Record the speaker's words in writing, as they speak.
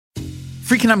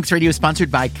Freakonomics Radio is sponsored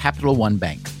by Capital One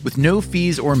Bank. With no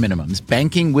fees or minimums,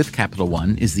 banking with Capital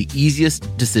One is the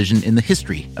easiest decision in the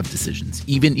history of decisions,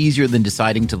 even easier than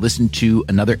deciding to listen to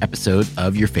another episode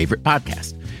of your favorite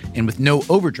podcast. And with no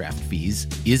overdraft fees,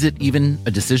 is it even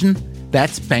a decision?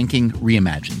 That's banking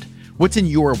reimagined. What's in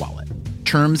your wallet?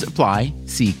 Terms apply.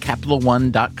 See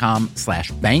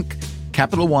CapitalOne.com/bank.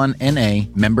 Capital One N.A.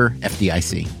 member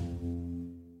FDIC.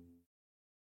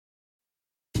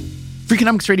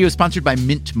 Freakonomics Radio is sponsored by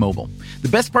Mint Mobile. The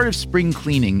best part of spring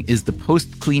cleaning is the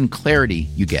post-clean clarity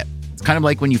you get. It's kind of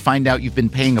like when you find out you've been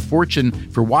paying a fortune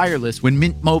for wireless when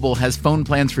Mint Mobile has phone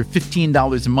plans for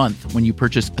 $15 a month when you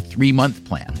purchase a 3-month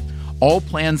plan. All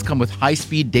plans come with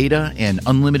high-speed data and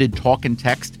unlimited talk and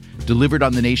text delivered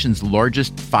on the nation's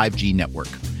largest 5G network.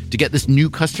 To get this new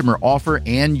customer offer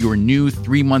and your new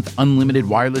 3-month unlimited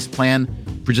wireless plan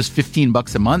for just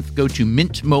 $15 a month, go to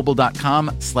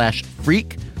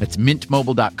mintmobile.com/freak. That's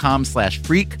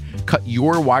mintmobile.com/freak. Cut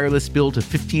your wireless bill to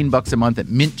 $15 a month at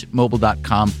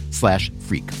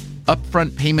mintmobile.com/freak.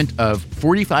 Upfront payment of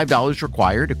 $45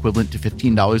 required, equivalent to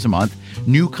 $15 a month.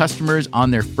 New customers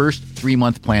on their first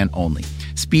 3-month plan only.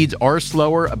 Speeds are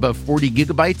slower, above 40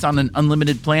 gigabytes on an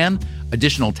unlimited plan.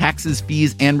 Additional taxes,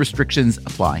 fees, and restrictions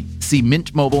apply. See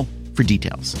Mint Mobile for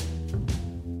details.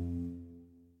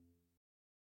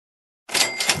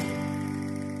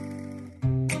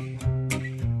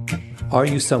 Are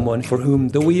you someone for whom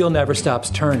the wheel never stops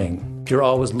turning? You're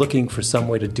always looking for some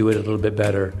way to do it a little bit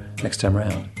better next time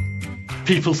around.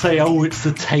 People say, oh, it's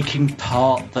the taking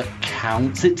part that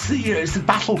counts. It's the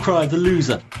battle cry of the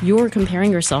loser. You're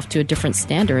comparing yourself to a different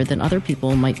standard than other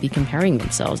people might be comparing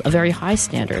themselves, a very high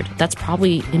standard. That's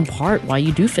probably in part why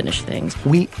you do finish things.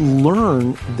 We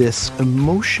learn this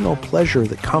emotional pleasure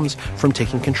that comes from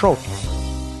taking control.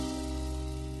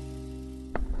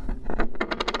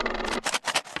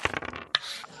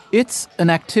 It's an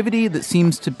activity that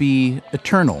seems to be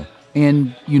eternal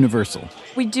and universal.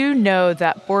 We do know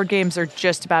that board games are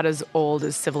just about as old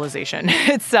as civilization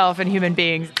itself and human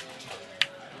beings.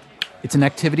 It's an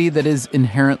activity that is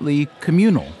inherently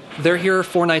communal. They're here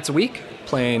 4 nights a week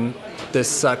playing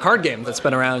this card game that's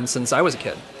been around since I was a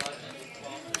kid.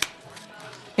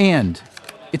 And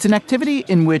it's an activity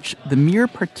in which the mere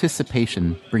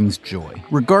participation brings joy,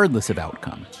 regardless of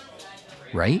outcome.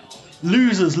 Right?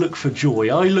 Losers look for joy.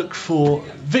 I look for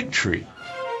victory.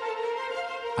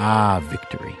 Ah,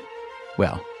 victory.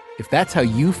 Well, if that's how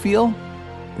you feel,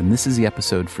 then this is the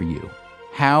episode for you.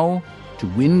 How to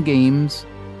win games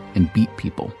and beat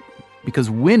people. Because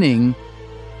winning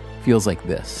feels like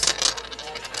this.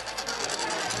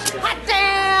 Hot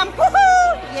damn!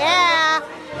 Woohoo! Yeah!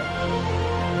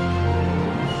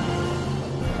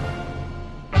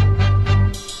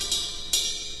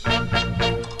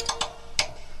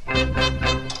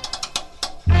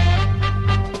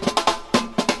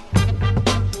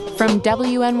 From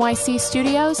WNYC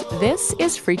Studios, this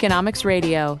is Freakonomics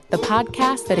Radio, the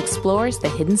podcast that explores the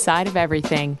hidden side of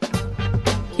everything.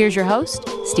 Here's your host,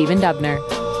 Stephen Dubner.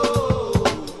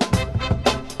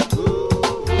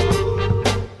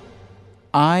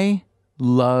 I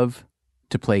love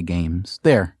to play games.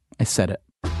 There, I said it.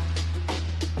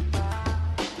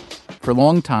 For a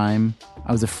long time,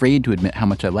 I was afraid to admit how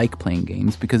much I like playing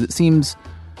games because it seems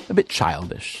a bit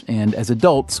childish. And as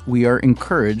adults, we are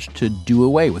encouraged to do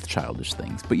away with childish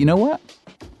things. But you know what?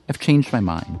 I've changed my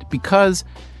mind because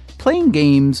playing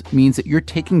games means that you're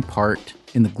taking part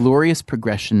in the glorious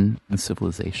progression of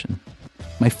civilization.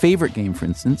 My favorite game, for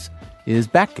instance, is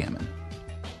backgammon.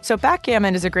 So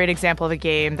backgammon is a great example of a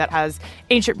game that has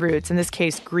ancient roots, in this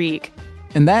case, Greek.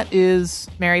 And that is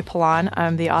Mary Pollan.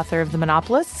 I'm the author of The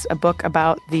Monopolists, a book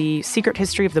about the secret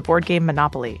history of the board game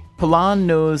Monopoly. Pollan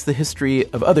knows the history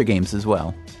of other games as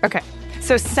well. Okay.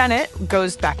 So Senet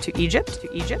goes back to Egypt.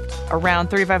 Around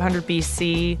 3500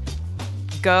 BC.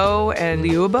 Go and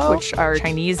Liubo, which are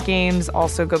Chinese games,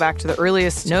 also go back to the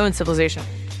earliest known civilization.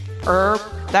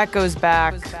 That goes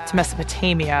back to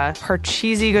Mesopotamia.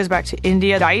 Parcheesi goes back to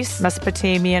India. Dice,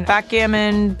 Mesopotamian.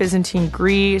 Backgammon, Byzantine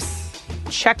Greece.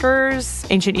 Checkers,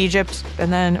 ancient Egypt,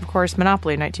 and then, of course,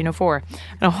 Monopoly, 1904,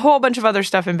 and a whole bunch of other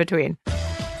stuff in between.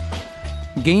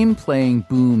 Game playing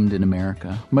boomed in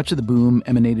America. Much of the boom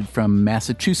emanated from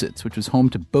Massachusetts, which was home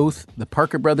to both the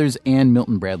Parker Brothers and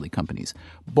Milton Bradley companies.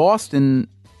 Boston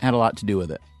had a lot to do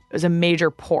with it. It was a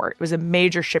major port. It was a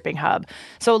major shipping hub.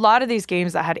 So a lot of these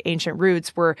games that had ancient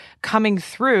roots were coming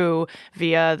through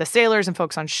via the sailors and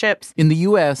folks on ships. In the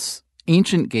U.S.,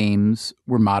 ancient games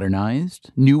were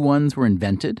modernized, new ones were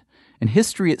invented, and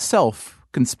history itself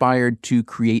conspired to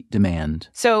create demand.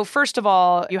 So first of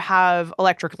all, you have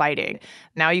electric lighting.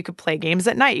 Now you could play games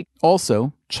at night.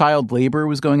 Also, child labor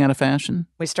was going out of fashion.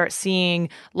 We start seeing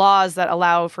laws that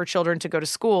allow for children to go to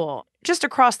school. Just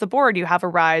across the board, you have a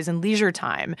rise in leisure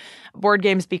time. Board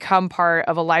games become part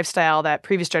of a lifestyle that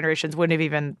previous generations wouldn't have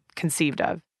even conceived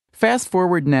of. Fast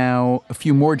forward now a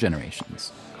few more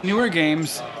generations. Newer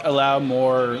games allow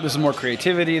there's more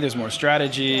creativity, there's more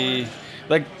strategy.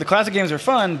 Like, the classic games are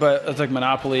fun, but it's like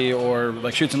Monopoly or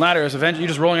like Chutes and Ladders. Eventually, you're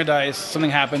just rolling a dice,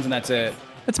 something happens, and that's it.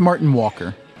 That's Martin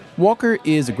Walker. Walker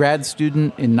is a grad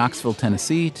student in Knoxville,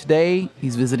 Tennessee. Today,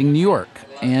 he's visiting New York,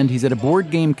 and he's at a board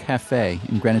game cafe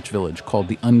in Greenwich Village called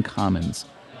The Uncommons.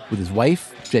 With his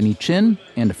wife, Jenny Chin,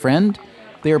 and a friend,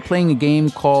 they are playing a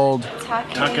game called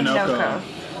Takenoko.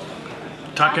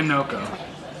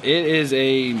 It is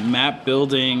a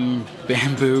map-building,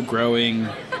 bamboo-growing,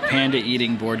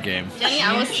 panda-eating board game. Jenny,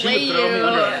 I will slay you.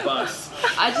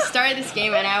 I just started this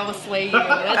game and I will slay you.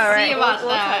 Let's see about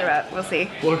that. We'll see.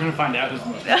 We're going to find out who's the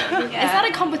most effective. It's not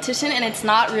a competition and it's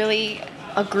not really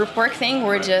a group work thing.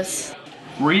 We're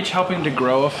each helping to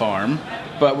grow a farm,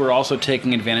 but we're also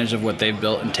taking advantage of what they've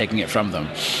built and taking it from them.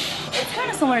 It's kind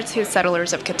of similar to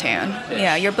Settlers of Catan.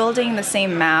 Yeah, you're building the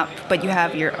same map, but you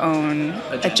have your own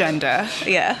agenda.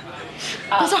 Yeah.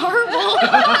 That's horrible.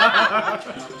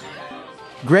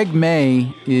 Greg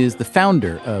May is the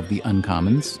founder of The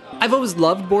Uncommons. I've always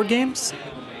loved board games,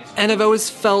 and I've always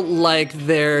felt like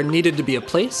there needed to be a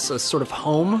place, a sort of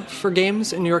home for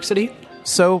games in New York City.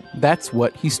 So that's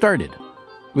what he started,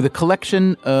 with a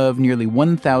collection of nearly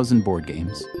 1,000 board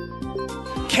games.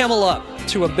 Camel Up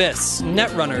to Abyss,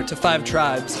 Netrunner to Five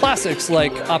Tribes, classics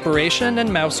like Operation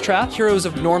and Mousetrap, Heroes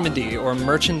of Normandy or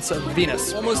Merchants of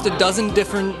Venus, almost a dozen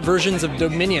different versions of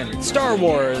Dominion, Star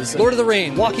Wars, Lord of the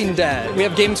Rings, Walking Dead. We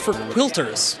have games for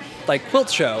quilters, like Quilt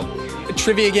Show,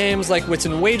 trivia games like Wits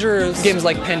and Wagers, games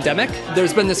like Pandemic.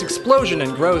 There's been this explosion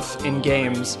and growth in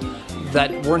games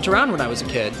that weren't around when I was a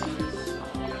kid.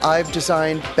 I've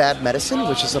designed Bad Medicine,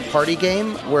 which is a party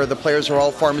game where the players are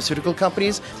all pharmaceutical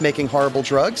companies making horrible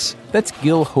drugs. That's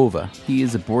Gil Hova. He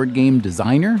is a board game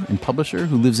designer and publisher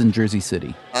who lives in Jersey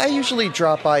City. I usually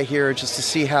drop by here just to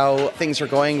see how things are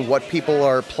going, what people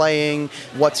are playing,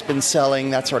 what's been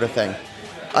selling, that sort of thing.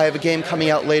 I have a game coming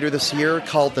out later this year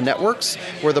called The Networks,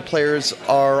 where the players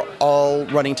are all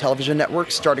running television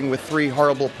networks, starting with 3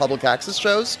 horrible public access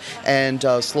shows and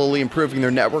slowly improving their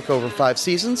network over 5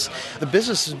 seasons. The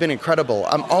business has been incredible.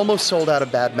 I'm almost sold out of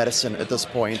Bad Medicine at this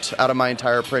point, out of my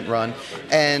entire print run,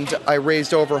 and I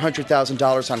raised over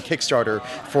 $100,000 on Kickstarter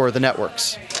for The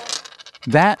Networks.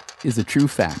 That is a true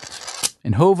fact.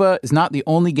 And Hova is not the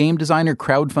only game designer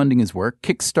crowdfunding his work.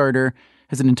 Kickstarter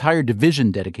has an entire division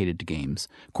dedicated to games.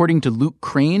 According to Luke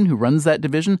Crane, who runs that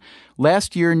division,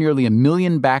 last year nearly 1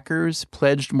 million backers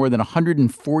pledged more than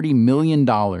 $140 million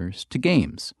to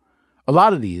games. A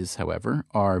lot of these, however,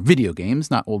 are video games,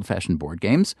 not old-fashioned board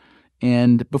games.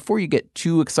 And before you get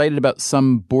too excited about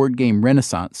some board game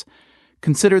renaissance,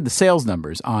 consider the sales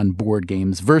numbers on board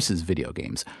games versus video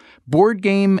games. Board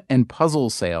game and puzzle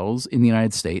sales in the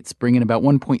United States bring in about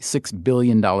 $1.6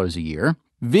 billion a year.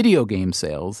 Video game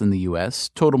sales in the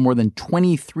U.S. total more than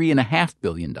 $23.5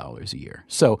 billion a year.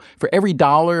 So for every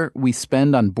dollar we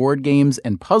spend on board games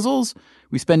and puzzles,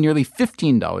 we spend nearly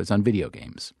 $15 on video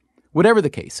games. Whatever the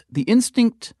case, the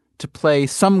instinct to play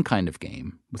some kind of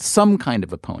game with some kind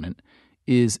of opponent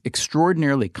is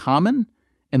extraordinarily common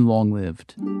and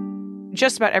long-lived.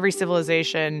 Just about every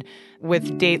civilization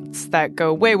with dates that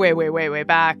go way, way, way, way, way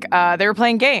back, they were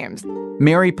playing games.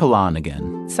 Mary Pilon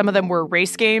again. Some of them were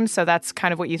race games, so that's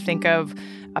kind of what you think of,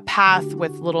 a path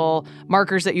with little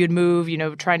markers that you'd move,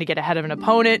 trying to get ahead of an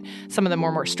opponent. Some of them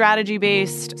were more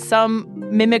strategy-based. Some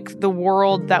mimic the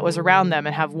world that was around them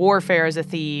and have warfare as a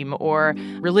theme, or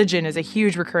religion is a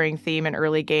huge recurring theme in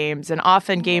early games. And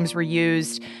often games were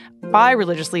used by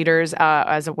religious leaders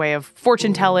as a way of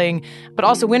fortune-telling, but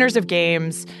also winners of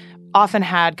games often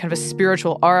had kind of a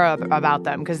spiritual aura about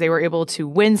them because they were able to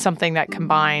win something that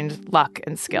combined luck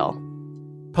and skill.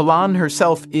 Pilon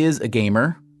herself is a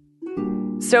gamer.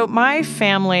 So my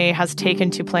family has taken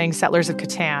to playing Settlers of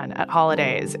Catan at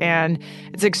holidays, and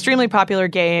it's an extremely popular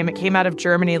game. It came out of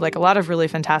Germany like a lot of really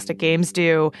fantastic games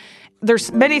do.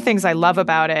 There's many things I love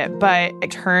about it, but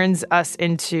it turns us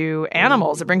into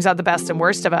animals. It brings out the best and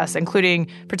worst of us, including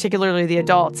particularly the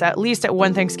adults. At least at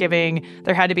one Thanksgiving,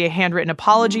 there had to be a handwritten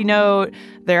apology note.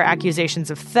 There are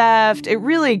accusations of theft. It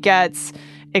really gets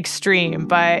extreme,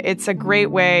 but it's a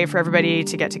great way for everybody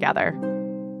to get together.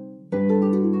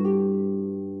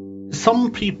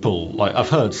 some people, like I've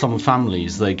heard some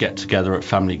families, they get together at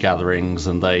family gatherings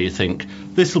and they think,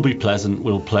 this will be pleasant,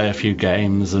 we'll play a few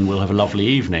games and we'll have a lovely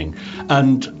evening.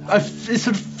 And I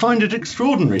sort of find it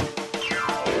extraordinary.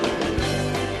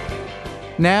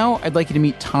 Now, I'd like you to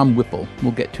meet Tom Whipple.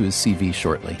 We'll get to his CV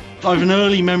shortly. I have an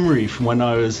early memory from when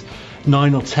I was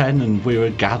 9 or 10 and we were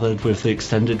gathered with the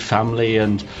extended family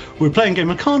and we were playing a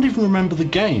game. I can't even remember the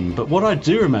game, but what I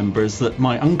do remember is that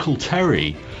my Uncle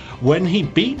Terry, when he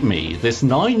beat me, this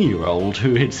 9-year-old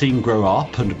who he'd seen grow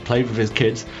up and had played with his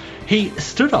kids, he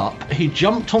stood up, he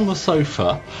jumped on the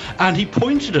sofa and he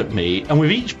pointed at me, and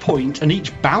with each point and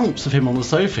each bounce of him on the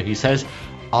sofa, he says,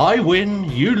 I win,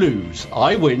 you lose.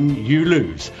 I win, you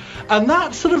lose. And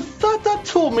that sort of that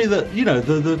taught me that, you know,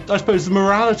 the I suppose the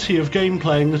morality of game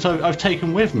playing that I've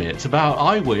taken with me. It's about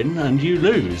I win and you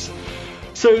lose.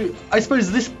 So I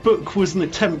suppose this book was an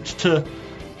attempt to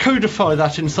codify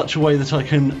that in such a way that I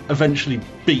can eventually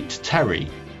beat Terry.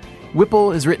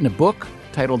 Whipple has written a book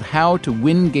titled How to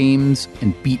Win Games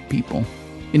and Beat People.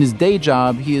 In his day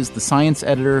job, he is the science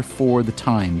editor for The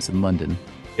Times in London.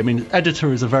 I mean,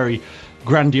 editor is a very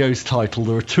grandiose title.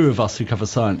 There are two of us who cover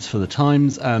science for The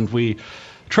Times, and we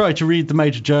try to read the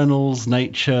major journals,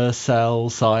 Nature, Cell,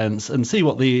 Science, and see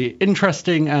what the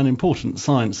interesting and important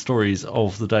science stories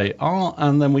of the day are,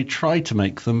 and then we try to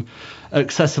make them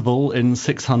accessible in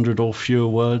 600 or fewer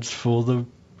words for the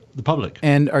public.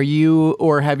 And are you,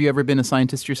 or have you ever been a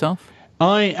scientist yourself?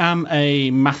 I am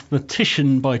a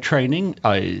mathematician by training.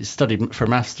 I studied for a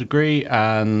maths degree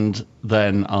and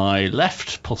then I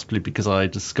left, possibly because I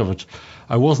discovered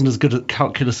I wasn't as good at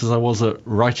calculus as I was at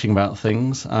writing about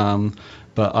things.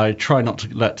 But I try not to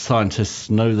let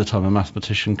scientists know that I'm a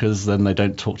mathematician because then they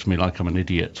don't talk to me like I'm an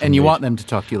idiot. And you want them to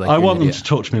talk to you like I want them to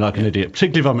talk to me like an idiot,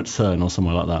 particularly if I'm at CERN or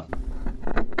somewhere like that.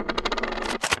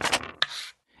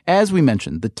 As we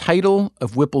mentioned, the title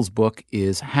of Whipple's book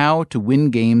is How to Win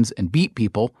Games and Beat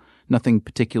People. Nothing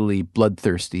particularly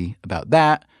bloodthirsty about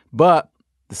that. But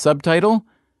the subtitle,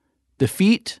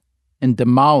 Defeat and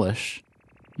Demolish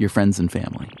Your Friends and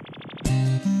Family.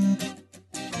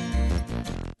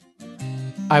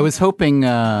 I was hoping,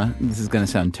 this is going to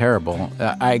sound terrible,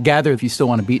 I gather if you still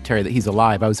want to beat Terry that he's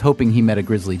alive. I was hoping he met a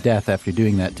grisly death after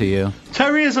doing that to you.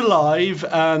 Terry is alive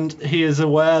and he is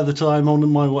aware that I'm on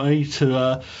my way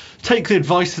to take the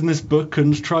advice in this book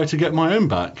and try to get my own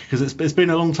back, because it's been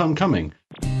a long time coming.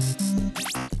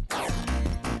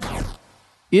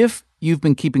 If you've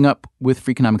been keeping up with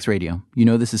Freakonomics Radio, you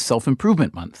know this is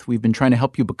Self-Improvement Month. We've been trying to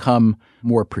help you become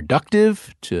more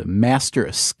productive, to master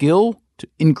a skill, to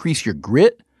increase your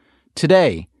grit.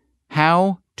 Today,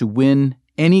 how to win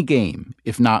any game,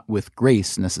 if not with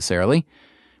grace necessarily,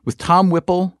 with Tom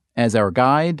Whipple as our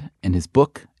guide and his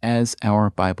book as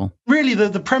our Bible. Really,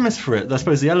 the premise for it, I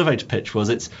suppose the elevator pitch was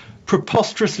it's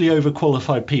preposterously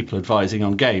overqualified people advising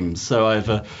on games. So I have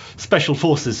a special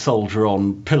forces soldier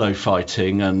on pillow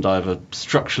fighting, and I have a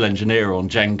structural engineer on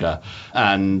Jenga,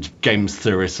 and games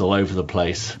theorists all over the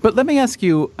place. But let me ask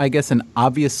you, I guess, an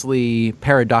obviously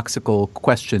paradoxical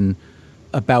question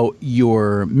about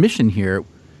your mission here.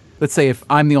 Let's say if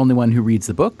I'm the only one who reads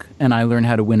the book and I learn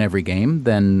how to win every game,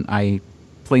 then I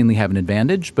plainly have an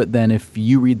advantage. But then if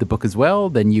you read the book as well,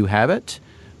 then you have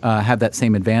have that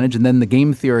same advantage. And then the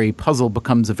game theory puzzle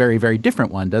becomes a very, very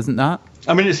different one, doesn't it not?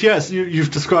 I mean,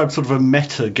 you've described sort of a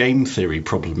meta game theory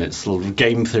problem. It's sort of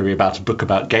game theory about a book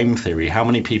about game theory. How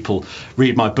many people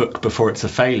read my book before it's a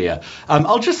failure?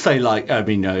 I'll just say,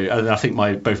 I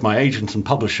think both my agent and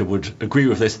publisher would agree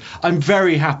with this. I'm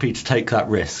very happy to take that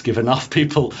risk. If enough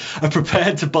people are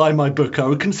prepared to buy my book, I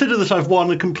would consider that I've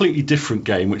won a completely different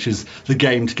game, which is the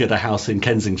game to get a house in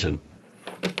Kensington.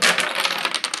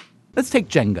 Let's take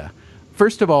Jenga.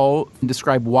 First of all,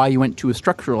 describe why you went to a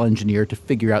structural engineer to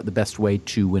figure out the best way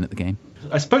to win at the game.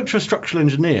 I spoke to a structural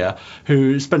engineer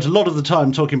who spent a lot of the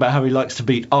time talking about how he likes to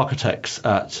beat architects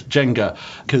at Jenga,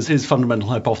 because his fundamental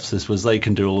hypothesis was they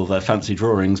can do all of their fancy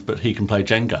drawings, but he can play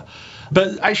Jenga.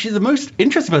 But actually, the most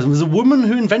interesting person was a woman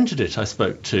who invented it I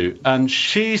spoke to. And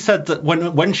she said that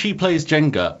when she plays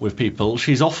Jenga with people,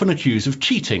 she's often accused of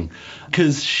cheating,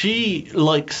 because she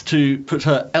likes to put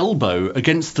her elbow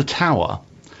against the tower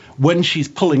when she's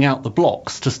pulling out the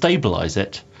blocks to stabilize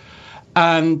it.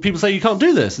 And people say, you can't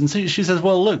do this. And she says,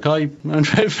 well, look, I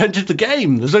invented the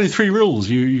game. There's only 3 rules.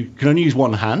 You can only use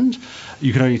one hand.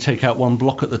 You can only take out one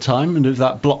block at the time. And if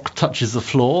that block touches the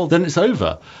floor, then it's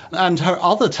over. And her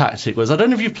other tactic was, I don't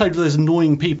know if you've played with those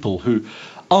annoying people who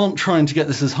aren't trying to get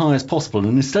this as high as possible.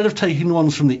 And instead of taking the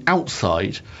ones from the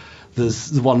outside,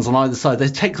 there's the ones on either side, they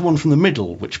take the one from the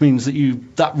middle, which means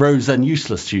that that row's then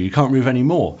useless to you. You can't move any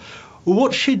more. Well,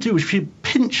 what she'd do is she'd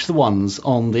pinch the ones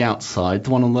on the outside, the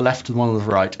one on the left and the one on the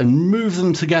right, and move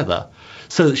them together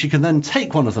so that she can then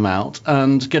take one of them out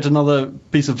and get another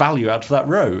piece of value out of that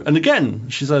row. And again,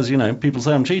 she says, people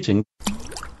say I'm cheating.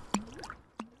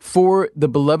 For the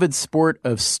beloved sport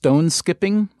of stone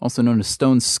skipping, also known as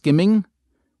stone skimming,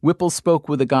 Whipple spoke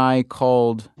with a guy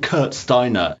called Kurt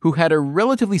Steiner, who had a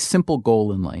relatively simple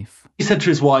goal in life. He said to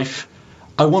his wife,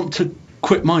 I want to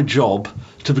quit my job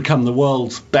to become the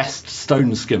world's best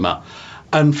stone skimmer.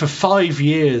 And for 5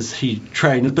 years he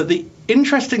trained. But the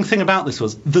interesting thing about this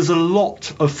was there's a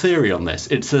lot of theory on this.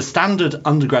 It's a standard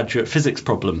undergraduate physics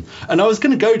problem. And I was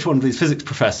going to go to one of these physics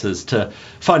professors to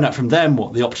find out from them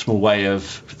what the optimal way of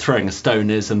throwing a stone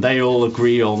is. And they all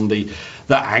agree on the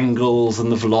angles and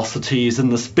the velocities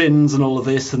and the spins and all of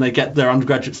this. And they get their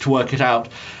undergraduates to work it out.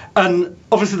 And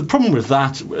obviously the problem with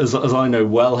that, as I know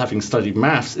well, having studied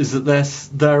maths, is that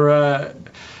their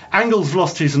angles,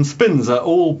 velocities and spins are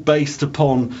all based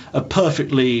upon a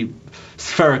perfectly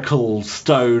spherical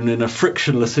stone in a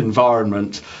frictionless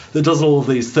environment that does all of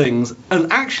these things.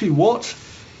 And actually what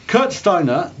Kurt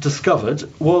Steiner discovered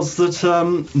was that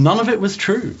none of it was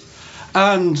true.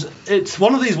 And it's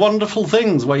one of these wonderful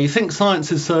things where you think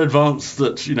science is so advanced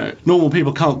that, normal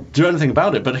people can't do anything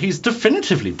about it. But he's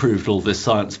definitively proved all this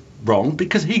science wrong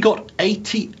because he got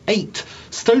 88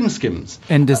 stone skims.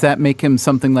 And does that make him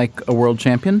something like a world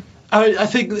champion? I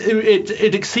think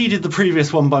it exceeded the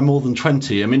previous one by more than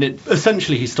 20. I mean,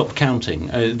 essentially he stopped counting.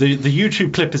 The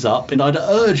YouTube clip is up, and I'd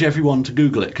urge everyone to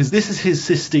Google it, because this is his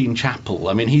Sistine Chapel.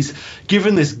 I mean, he's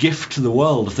given this gift to the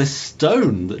world of this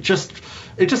stone that just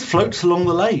floats along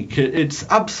the lake. It's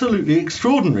absolutely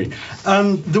extraordinary.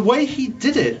 And the way he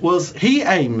did it was he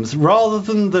aims, rather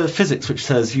than the physics which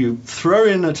says you throw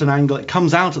in at an angle, it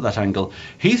comes out at that angle,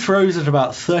 he throws at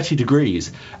about 30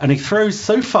 degrees. And he throws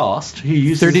so fast, he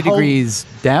uses 30 degrees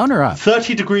down or up?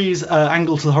 30 degrees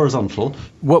angle to the horizontal.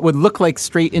 What would look like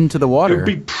straight into the water? It would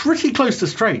be pretty close to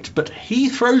straight, but he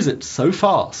throws it so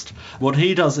fast. What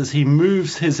he does is he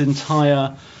moves his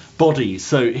entire body,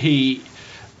 so he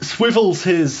swivels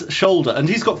his shoulder, and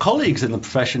he's got colleagues in the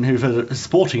profession who've had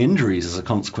sporting injuries as a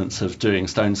consequence of doing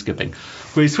stone skipping,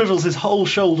 where he swivels his whole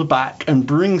shoulder back and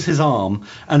brings his arm,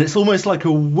 and it's almost like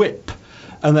a whip,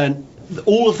 and then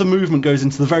all of the movement goes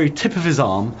into the very tip of his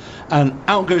arm, and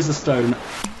out goes the stone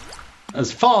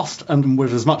as fast and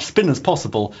with as much spin as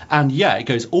possible. And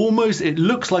it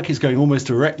looks like it's going almost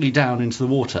directly down into the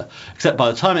water, except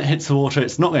by the time it hits the water,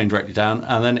 it's not going directly down,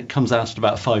 and then it comes out at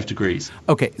about 5 degrees.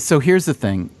 Okay, so here's the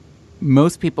thing.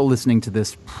 Most people listening to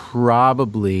this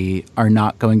probably are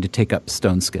not going to take up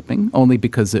stone skipping, only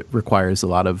because it requires a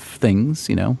lot of things,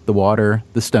 the water,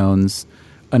 the stones,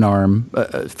 an arm,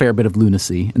 a fair bit of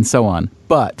lunacy, and so on.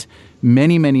 But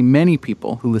many, many, many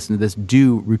people who listen to this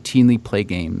do routinely play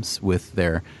games with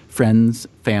their friends,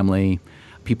 family,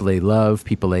 people they love,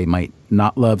 people they might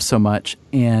not love so much.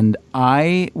 And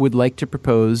I would like to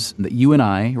propose that you and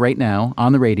I, right now,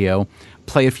 on the radio,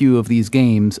 play a few of these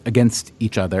games against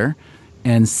each other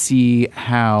and see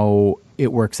how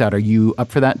it works out. Are you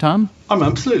up for that, Tom? I'm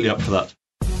absolutely up for that.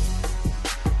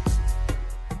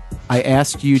 I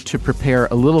asked you to prepare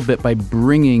a little bit by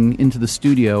bringing into the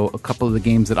studio a couple of the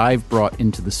games that I've brought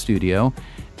into the studio.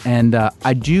 And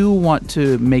I do want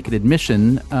to make an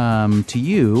admission to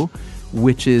you,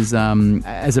 which is,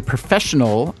 as a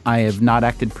professional, I have not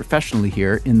acted professionally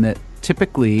here, in that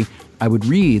typically I would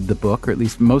read the book, or at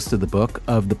least most of the book,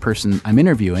 of the person I'm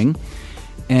interviewing.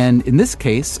 And in this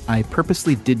case, I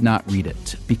purposely did not read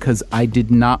it because I did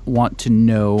not want to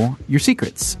know your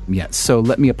secrets yet. So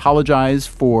let me apologize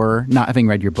for not having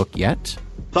read your book yet.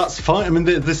 That's fine. I mean,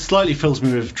 this slightly fills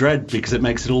me with dread because it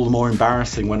makes it all the more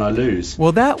embarrassing when I lose.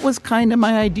 Well, that was kind of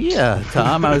my idea,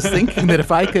 Tom. I was thinking that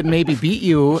if I could maybe beat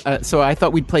you, so I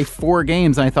thought we'd play 4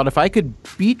 games, and I thought if I could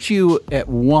beat you at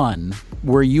one,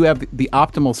 where you have the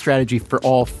optimal strategy for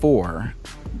all 4,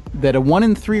 that a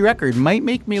 1-3 record might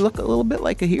make me look a little bit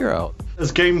like a hero.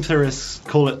 As game theorists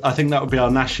call it, I think that would be our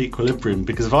Nash equilibrium,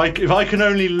 because if I can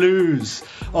only lose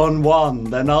on 1,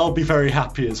 then I'll be very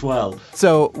happy as well.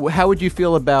 So how would you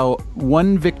feel about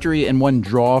 1 victory and 1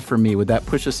 draw for me? Would that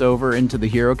push us over into the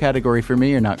hero category for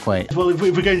me, or not quite? Well, if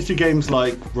we're going to do games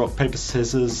like rock, paper,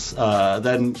 scissors,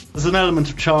 then there's an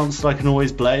element of chance that I can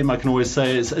always blame. I can always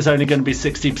say it's only going to be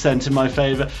 60% in my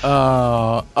favour.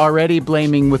 Already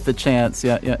blaming with the chance.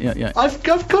 Yeah. I've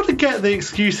got to get the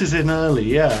excuses in early,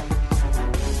 yeah.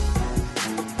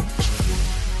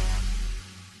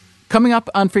 Coming up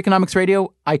on Freakonomics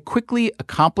Radio, I quickly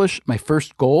accomplish my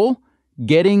first goal,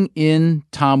 getting in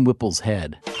Tom Whipple's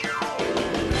head.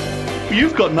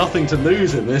 You've got nothing to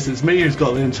lose in this. It's me who's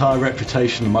got the entire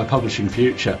reputation of my publishing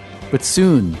future. But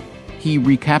soon, he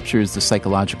recaptures the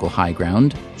psychological high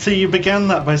ground. So you began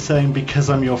that by saying, because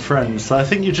I'm your friend, so I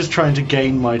think you're just trying to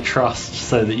gain my trust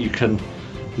so that you can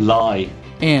lie.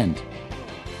 And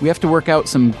we have to work out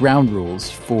some ground rules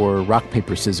for rock,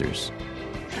 paper, scissors.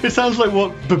 It sounds like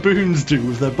what baboons do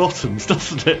with their bottoms,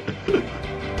 doesn't it?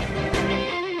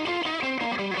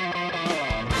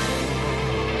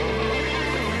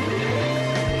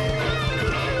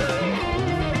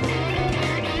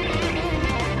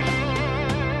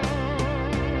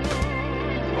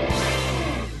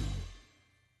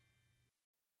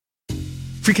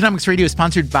 Freakonomics Radio is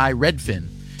sponsored by Redfin.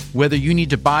 Whether you need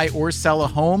to buy or sell a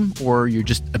home, or you're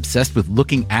just obsessed with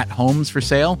looking at homes for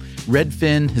sale,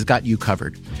 Redfin has got you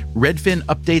covered. Redfin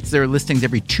updates their listings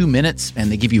every 2 minutes,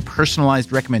 and they give you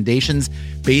personalized recommendations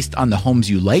based on the homes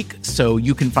you like, so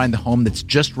you can find the home that's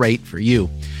just right for you.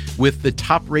 With the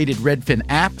top-rated Redfin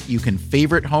app, you can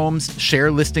favorite homes,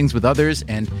 share listings with others,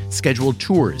 and schedule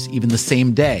tours even the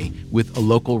same day with a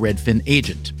local Redfin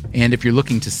agent. And if you're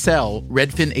looking to sell,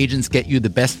 Redfin agents get you the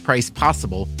best price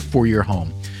possible for your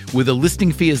home. With a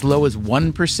listing fee as low as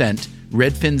 1%,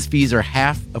 Redfin's fees are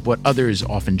half of what others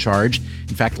often charge.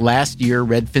 In fact, last year,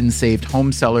 Redfin saved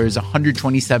home sellers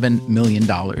 $127 million.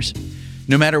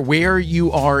 No matter where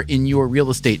you are in your real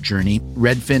estate journey,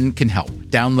 Redfin can help.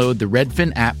 Download the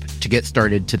Redfin app to get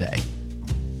started today.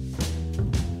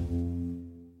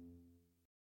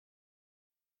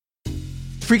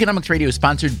 Freakonomics Radio is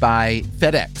sponsored by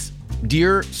FedEx.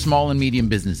 Dear small and medium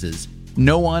businesses,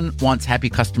 no one wants happy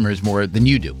customers more than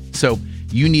you do. So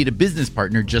you need a business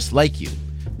partner just like you,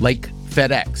 like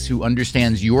FedEx, who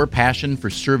understands your passion for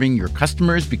serving your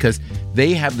customers because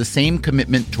they have the same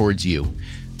commitment towards you.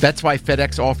 That's why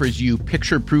FedEx offers you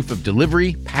picture proof of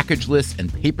delivery, packageless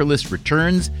and paperless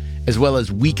returns, as well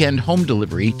as weekend home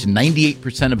delivery to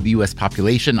 98% of the U.S.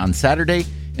 population on Saturday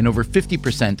and over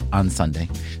 50% on Sunday.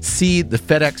 See the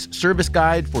FedEx service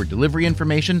guide for delivery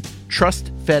information. Trust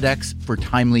FedEx for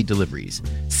timely deliveries.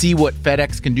 See what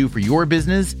FedEx can do for your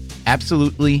business.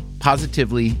 Absolutely,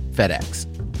 positively FedEx.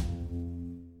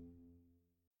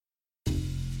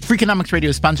 Freakonomics Radio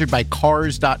is sponsored by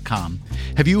Cars.com.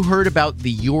 Have you heard about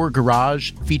the Your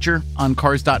Garage feature on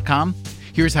Cars.com?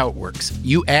 Here's how it works.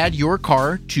 You add your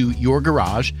car to your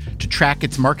garage to track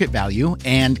its market value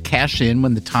and cash in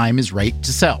when the time is right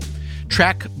to sell.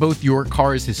 Track both your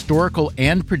car's historical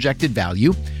and projected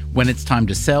value. When it's time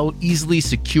to sell, easily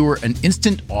secure an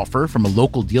instant offer from a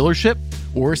local dealership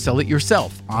or sell it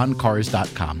yourself on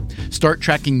Cars.com. Start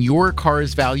tracking your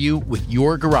car's value with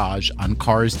your garage on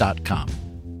Cars.com.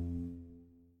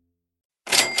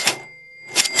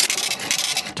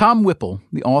 Tom Whipple,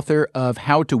 the author of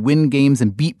How to Win Games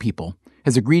and Beat People,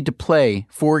 has agreed to play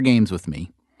 4 games with me.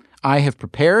 I have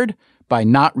prepared by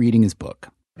not reading his book.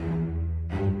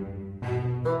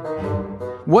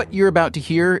 What you're about to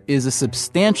hear is a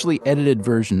substantially edited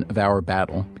version of our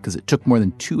battle because it took more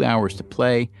than 2 hours to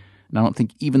play, and I don't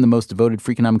think even the most devoted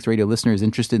Freakonomics Radio listener is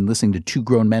interested in listening to 2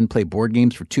 grown men play board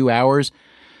games for 2 hours.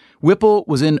 Whipple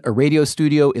was in a radio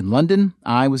studio in London.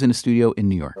 I was in a studio in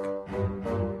New York.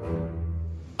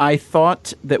 I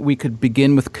thought that we could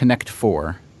begin with Connect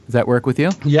 4. Does that work with you?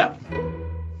 Yeah.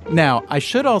 Now, I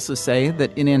should also say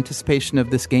that in anticipation of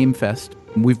this Game Fest,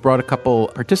 we've brought a couple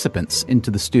participants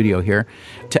into the studio here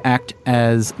to act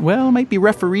as, well, might be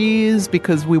referees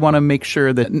because we want to make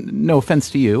sure that, no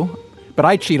offense to you, but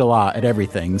I cheat a lot at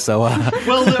everything, so...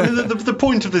 Well, the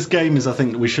point of this game is, I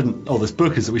think, that we shouldn't, or this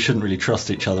book is that we shouldn't really trust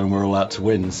each other and we're all out to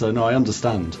win. So, no, I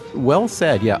understand. Well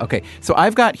said, yeah, okay. So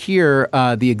I've got here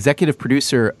the executive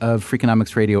producer of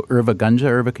Freakonomics Radio, Irva Gunja.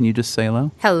 Irva, can you just say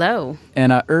hello? Hello.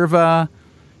 And Irva,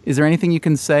 is there anything you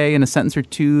can say in a sentence or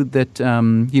two that,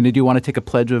 do you want to take a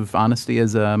pledge of honesty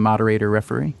as a moderator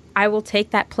referee? I will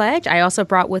take that pledge. I also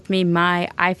brought with me my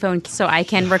iPhone so I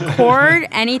can record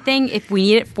anything if we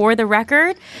need it for the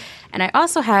record. And I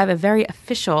also have a very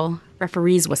official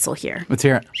referee's whistle here. Let's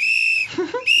hear it.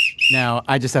 Now,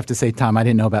 I just have to say, Tom, I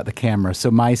didn't know about the camera, so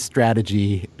my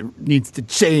strategy needs to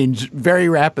change very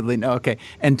rapidly. No, okay.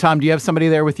 And Tom, do you have somebody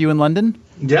there with you in London?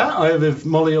 Yeah, I have. If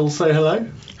Molly will say hello.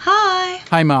 Hi.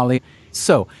 Hi, Molly.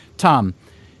 So, Tom,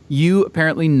 you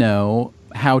apparently know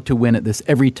how to win at this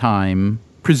every time.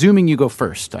 Presuming you go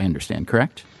first, I understand,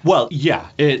 correct? Well, yeah,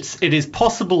 it is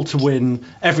possible to win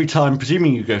every time,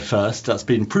 presuming you go first. That's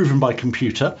been proven by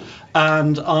computer.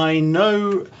 And I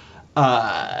know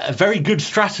a very good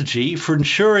strategy for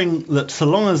ensuring that so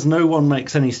long as no one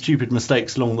makes any stupid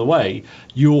mistakes along the way,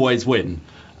 you always win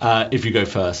if you go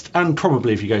first, and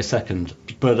probably if you go second.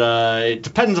 But it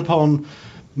depends upon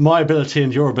my ability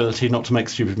and your ability not to make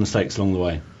stupid mistakes along the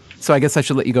way. So I guess I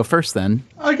should let you go first then.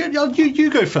 Okay, you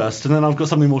go first, and then I've got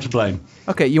something more to blame.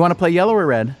 Okay, you want to play yellow or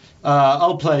red?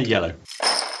 I'll play yellow.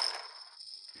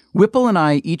 Whipple and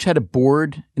I each had a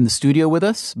board in the studio with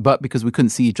us, but because we couldn't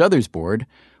see each other's board,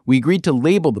 we agreed to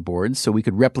label the boards so we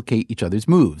could replicate each other's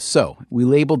moves. So we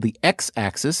labeled the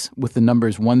x-axis with the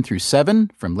numbers 1 through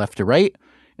 7 from left to right,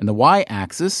 and the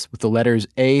y-axis with the letters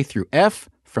A through F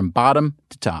from bottom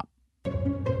to top.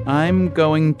 I'm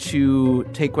going to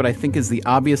take what I think is the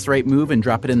obvious right move and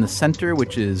drop it in the center,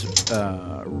 which is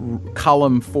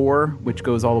column 4, which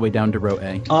goes all the way down to row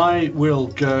A. I will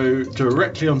go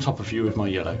directly on top of you with my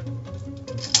yellow.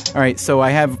 All right, so I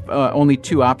have only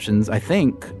 2 options, I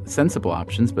think, sensible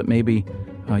options, but maybe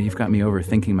you've got me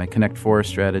overthinking my Connect 4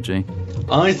 strategy.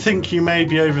 I think you may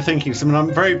be overthinking something.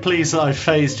 I'm very pleased that I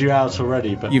phased you out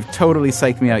already. But you've totally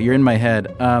psyched me out. You're in my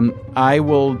head. I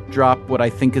will drop what I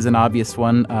think is an obvious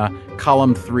one,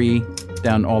 column 3,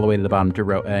 down all the way to the bottom to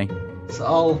row A. So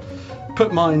I'll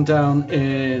put mine down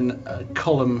in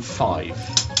column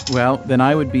 5. Well, then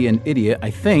I would be an idiot, I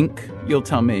think, you'll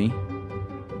tell me,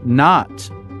 not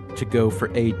to go for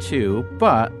A2,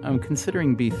 but I'm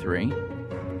considering B3.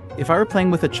 If I were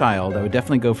playing with a child, I would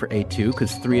definitely go for A2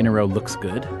 because 3 in a row looks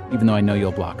good, even though I know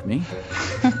you'll block me.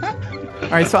 All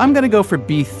right, so I'm going to go for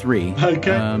B3.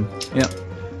 Okay. Yeah.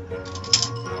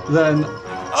 Then...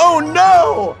 Oh,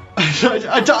 no!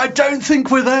 I don't think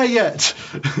we're there yet.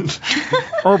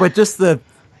 Oh, but just the...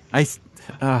 I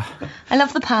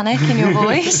love the panic in your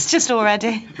voice, just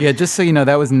already. Yeah, just so you know,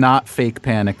 that was not fake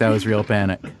panic. That was real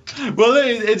panic. Well,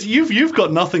 it's you've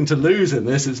got nothing to lose in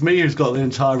this. It's me who's got the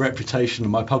entire reputation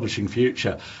of my publishing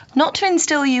future. Not to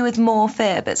instill you with more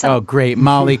fear, but... Oh, great.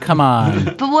 Molly, come on.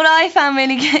 But what I found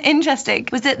really interesting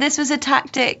was that this was a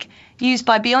tactic used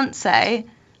by Beyonce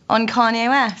on Kanye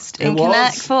West in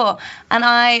Connect 4. And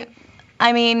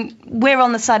I mean, we're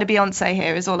on the side of Beyonce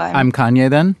here, is all I'm Kanye,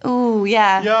 then? Ooh,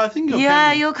 yeah. Yeah, I think you're Kanye.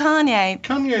 Yeah, you're Kanye.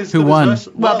 Kanye's Who won?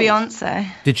 Well,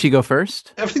 Beyonce. Did she go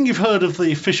first? I think you've heard of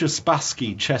the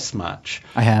Fischer-Spassky chess match.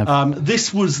 I have.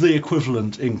 This was the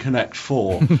equivalent in Connect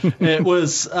 4. It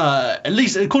was, at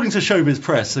least according to Showbiz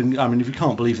Press, and I mean, if you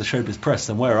can't believe the Showbiz Press,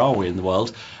 then where are we in the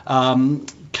world?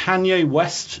 Kanye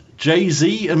West,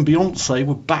 Jay-Z and Beyonce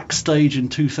were backstage in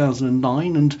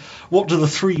 2009, and what do the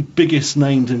 3 biggest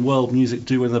names in world music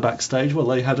do when they're backstage? Well,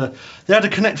 they had a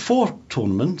Connect 4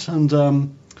 tournament, and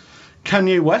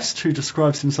Kanye West, who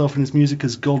describes himself in his music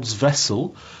as God's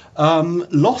vessel,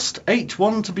 lost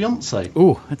 8-1 to Beyonce.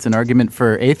 Ooh, that's an argument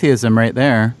for atheism right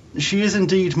there. She is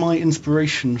indeed my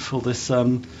inspiration for this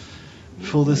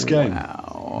game.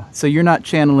 Wow. So you're not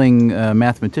channeling a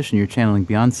mathematician, you're channeling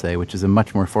Beyonce, which is a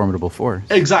much more formidable force.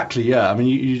 Exactly, yeah. I mean,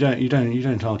 you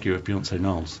don't argue with Beyonce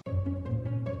Knowles.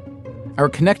 Our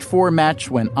Connect 4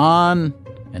 match went on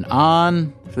and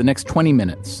on for the next 20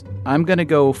 minutes. I'm going to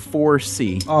go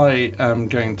 4C. I am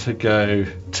going to go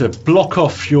to block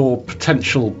off your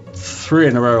potential 3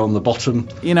 in a row on the bottom.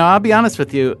 You know, I'll be honest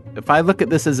with you. If I look at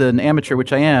this as an amateur,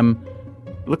 which I am,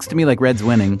 it looks to me like Red's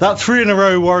winning. That 3 in a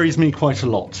row worries me quite a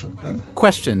lot.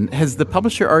 Question, has the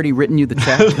publisher already written you the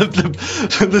check?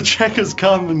 The check has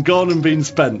come and gone and been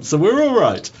spent, so we're all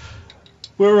right.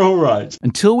 We're all right.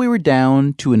 Until we were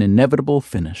down to an inevitable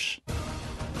finish.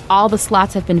 All the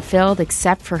slots have been filled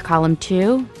except for column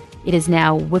 2. It is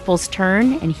now Whipple's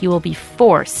turn, and he will be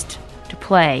forced to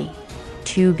play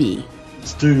 2B.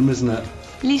 It's doom, isn't it?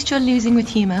 At least you're losing with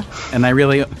humour. And I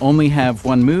really only have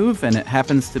one move, and it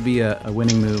happens to be a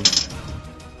winning move.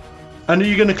 And are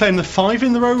you going to claim the 5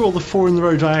 in the row or the 4 in the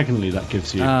row diagonally that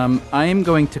gives you? I am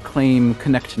going to claim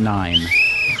Connect 9.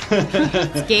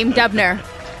 It's Game Dubner.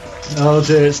 Oh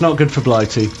dear, it's not good for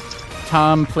Blighty.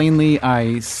 Tom, plainly,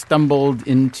 I stumbled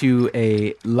into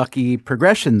a lucky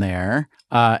progression there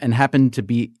and happened to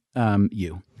beat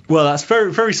you. Well, that's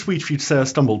very, very sweet for you to say I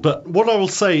stumbled. But what I will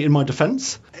say in my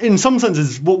defence, in some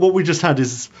senses, what we just had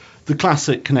is the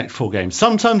classic Connect 4 game.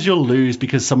 Sometimes you'll lose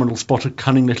because someone will spot a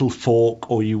cunning little fork,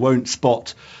 or you won't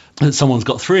spot that someone's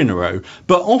got 3 in a row.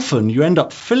 But often you end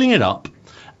up filling it up,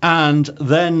 and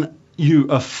then you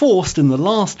are forced in the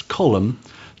last column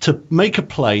to make a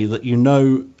play that you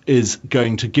know is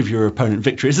going to give your opponent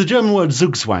victory. It's the German word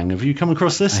Zugzwang. Have you come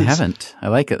across this? I haven't. I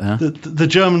like it, though. The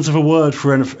Germans have a word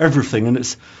for everything, and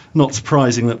it's not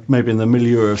surprising that maybe in the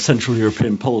milieu of Central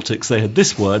European politics they had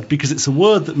this word, because it's a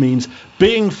word that means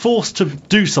being forced to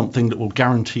do something that will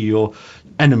guarantee your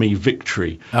enemy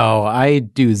victory. Oh, I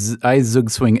zug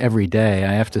swing every day,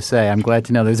 I have to say. I'm glad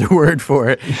to know there's a word for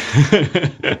it.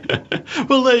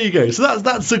 Well, there you go. So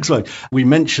that's zug swing. We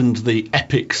mentioned the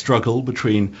epic struggle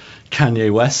between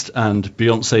Kanye West and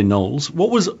Beyonce Knowles. What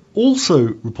was also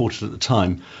reported at the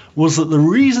time was that the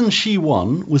reason she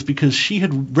won was because she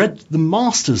had read the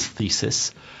master's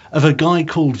thesis of a guy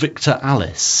called Victor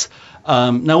Alice.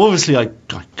 Now, obviously, I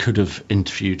could have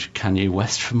interviewed Kanye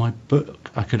West for my book.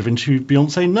 I could have interviewed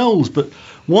Beyonce Knowles, but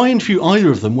why interview either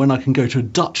of them when I can go to a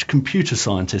Dutch computer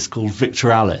scientist called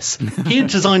Victor Alice? He had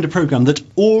designed a program that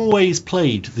always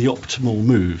played the optimal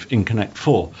move in Connect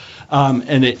 4.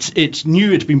 And it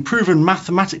knew it had been proven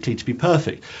mathematically to be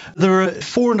perfect. There are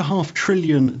 4.5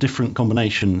 trillion different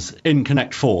combinations in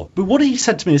Connect 4. But what he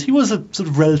said to me is he was a sort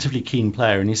of relatively keen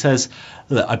player, and he says,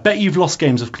 look, I bet you've lost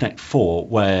games of Connect 4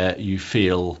 where you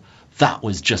feel that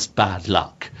was just bad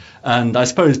luck. And I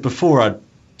suppose before I'd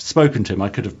spoken to him, I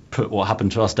could have put what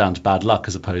happened to us down to bad luck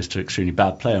as opposed to extremely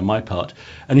bad play on my part.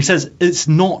 And he says, it's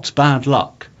not bad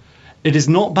luck. It is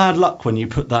not bad luck when you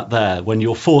put that there, when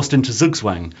you're forced into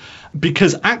Zugzwang.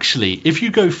 Because actually, if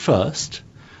you go first,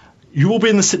 you will be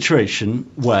in the situation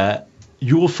where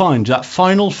you will find that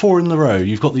final 4 in the row,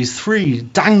 you've got these 3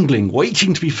 dangling,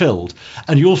 waiting to be filled,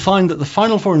 and you'll find that the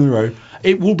final 4 in the row,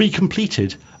 it will be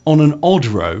completed on an odd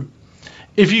row.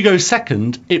 If you go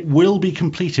second, it will be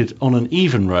completed on an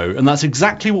even row, and that's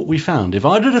exactly what we found. If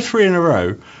I did a 3 in a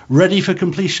row, ready for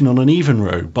completion on an even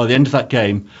row, by the end of that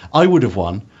game, I would have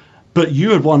won. But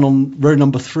you had won on row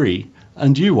number 3,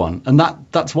 and you won, and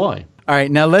that's why. All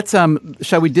right, now let's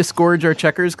shall we disgorge our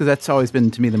checkers, because that's always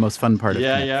been to me the most fun part of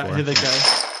Connect 4. Here they go.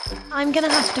 I'm going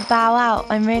to have to bow out.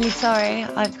 I'm really sorry.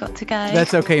 I've got to go.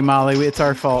 That's okay, Molly. It's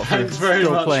our fault for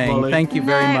still playing. Molly. Thank you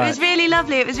very much. It was really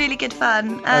lovely. It was really good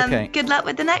fun. Okay. Good luck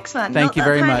with the next one. Thank you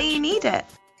very much. Apparently you need it.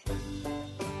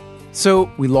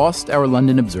 So we lost our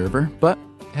London Observer, but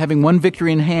having one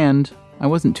victory in hand, I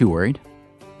wasn't too worried.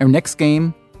 Our next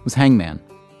game was Hangman.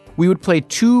 We would play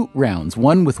 2 rounds,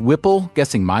 one with Whipple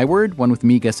guessing my word, one with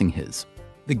me guessing his.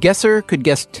 The guesser could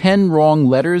guess 10 wrong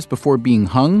letters before being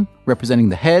hung, representing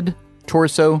the head,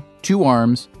 torso, 2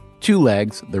 arms, 2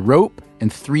 legs, the rope,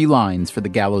 and 3 lines for the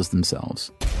gallows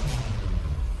themselves.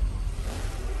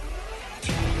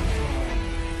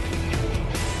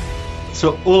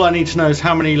 So all I need to know is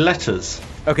how many letters.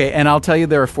 Okay, and I'll tell you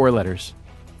there are 4 letters.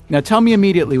 Now tell me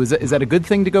immediately, is that a good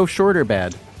thing to go short or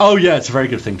bad? Oh yeah, it's a very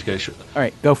good thing to go short. All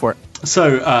right, go for it.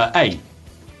 So, A.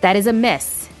 That is a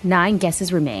miss. 9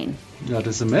 guesses remain. That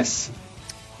is a miss.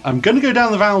 I'm going to go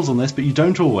down the vowels on this, but you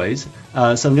don't always. So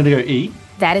I'm going to go E.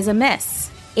 That is a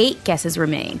miss. 8 guesses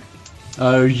remain.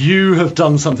 Oh, you have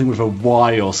done something with a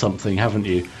Y or something, haven't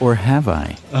you? Or have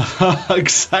I?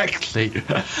 Exactly.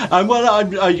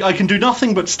 Well, I can do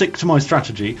nothing but stick to my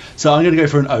strategy, so I'm going to go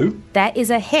for an O. That is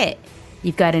a hit.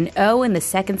 You've got an O in the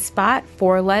second spot,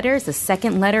 4 letters. The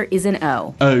second letter is an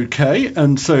O. Okay,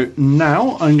 and so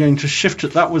now I'm going to shift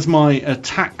it. That was my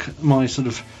attack, my sort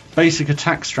of basic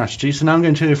attack strategy. So now I'm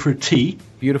going to go for a T.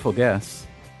 Beautiful guess.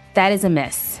 That is a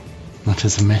miss. That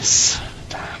is a miss.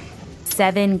 Damn.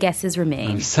 7 guesses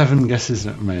remain. 7 guesses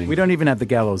remain. We don't even have the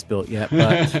gallows built yet,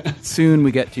 but soon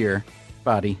we get to your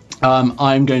body.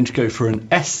 I'm going to go for an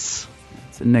S.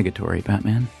 It's a negatory,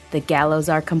 Batman. The gallows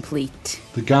are complete.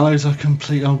 The gallows are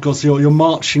complete. Oh, God, so you're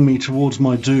marching me towards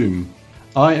my doom.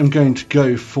 I am going to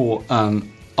go for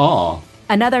an R.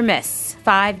 Another miss.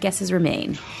 5 guesses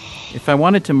remain. If I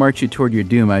wanted to march you toward your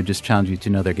doom, I'd just challenge you to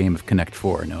another game of Connect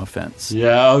 4, no offense.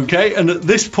 Yeah, okay. And at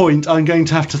this point, I'm going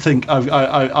to have to think,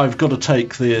 I've got to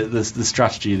take the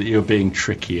strategy that you're being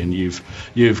tricky and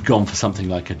you've gone for something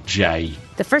like a J.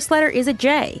 The first letter is a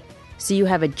J. So you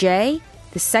have a J,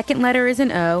 the second letter is an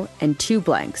O, and 2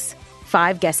 blanks.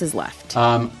 5 guesses left.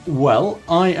 Well,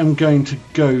 I am going to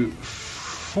go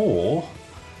for...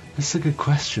 That's a good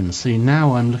question. See,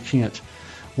 now I'm looking at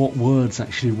what words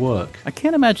actually work. I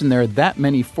can't imagine there are that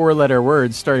many 4-letter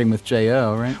words starting with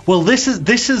J-O, right? Well, this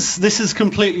is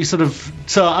completely sort of...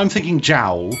 So I'm thinking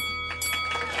jowl.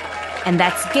 And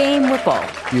that's game Whipple.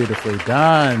 Beautifully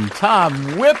done.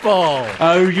 Tom Whipple.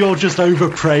 Oh, you're just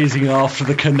overpraising after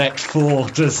the Connect 4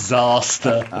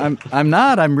 disaster. I'm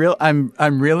not.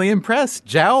 I'm really impressed.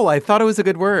 Jowl, I thought it was a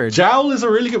good word. Jowl is a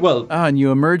really good word. Oh, and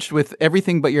you emerged with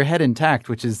everything but your head intact,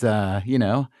 which is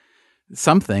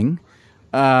something.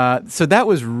 So that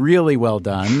was really well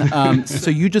done.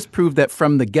 So you just proved that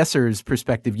from the guesser's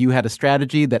perspective, you had a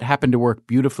strategy that happened to work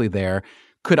beautifully there.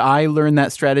 Could I learn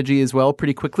that strategy as well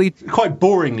pretty quickly? Quite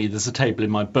boringly, there's a table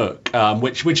in my book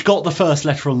which got the first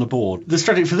letter on the board. The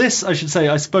strategy for this, I should say,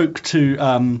 I spoke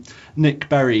to Nick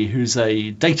Berry, who's a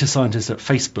data scientist at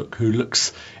Facebook who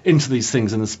looks into these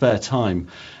things in his spare time.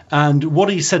 And what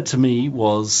he said to me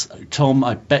was, Tom,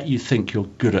 I bet you think you're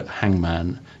good at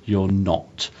Hangman. You're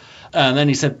not. And then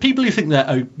he said, people who think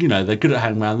they're good at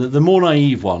Hangman, the more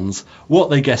naive ones,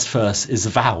 what they guess first is the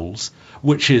vowels,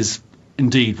 which is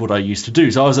indeed what I used to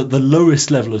do. So I was at the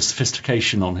lowest level of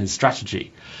sophistication on his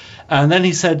strategy. And then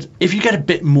he said, if you get a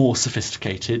bit more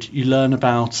sophisticated, you learn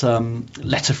about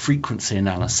letter frequency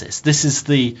analysis.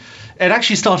 It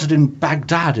actually started in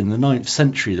Baghdad in the 9th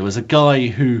century. There was a guy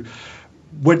who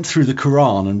went through the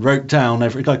Quran and wrote down, a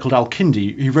guy called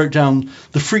Al-Kindi, he wrote down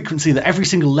the frequency that every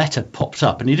single letter popped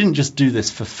up. And he didn't just do this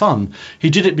for fun. He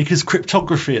did it because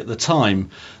cryptography at the time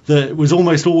was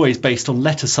almost always based on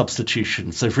letter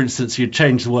substitution. So, for instance, you'd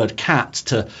change the word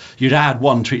cat you'd add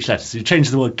 1 to each letter. So you'd change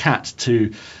the word cat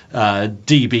to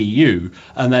DBU,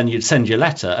 and then you'd send your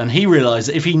letter. And he realized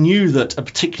that if he knew that a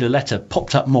particular letter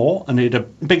popped up more and he had a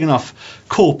big enough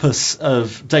corpus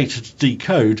of data to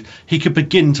decode, he could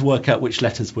begin to work out which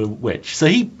letters were which. So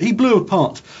he blew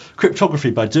apart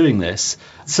cryptography by doing this.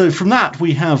 So from that,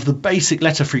 we have the basic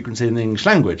letter frequency in the English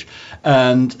language.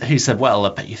 And he said, well, I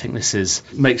bet you think this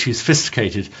makes you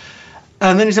sophisticated.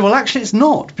 And then he said, well, actually, it's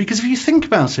not. Because if you think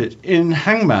about it, in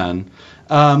Hangman,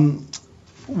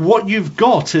 what you've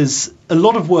got is a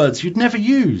lot of words you'd never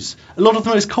use. A lot of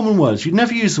the most common words. You'd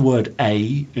never use the word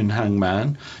a in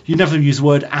Hangman. You'd never use the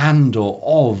word and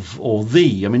or of or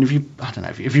the. I mean, if you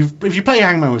play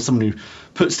Hangman with someone who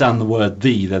puts down the word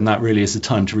the, then that really is the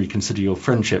time to reconsider your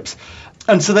friendships.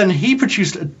 And so then he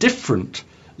produced a different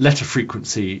letter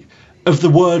frequency of the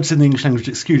words in the English language,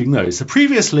 excluding those. So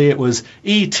previously it was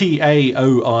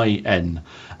ETAOIN.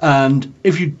 And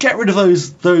if you get rid of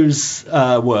those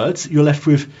words, you're left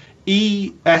with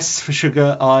ES for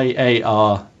sugar,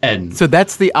 IARN. So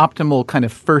that's the optimal kind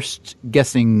of first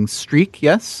guessing streak,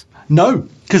 yes? No,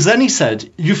 because then he said,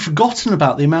 you've forgotten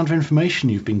about the amount of information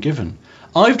you've been given.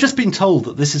 I've just been told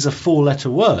that this is a 4-letter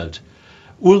word.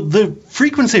 Well, the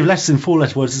frequency of letters in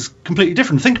 4-letter words is completely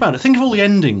different. Think about it. Think of all the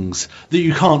endings that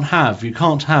you can't have. You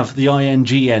can't have the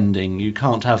ing ending. You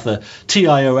can't have the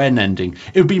tion ending.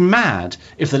 It would be mad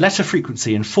if the letter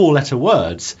frequency in 4-letter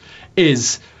words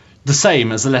is the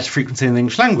same as the letter frequency in the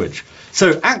English language.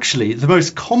 So actually, the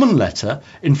most common letter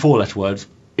in 4-letter words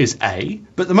is A,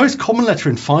 but the most common letter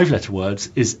in 5-letter words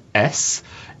is S.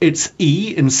 It's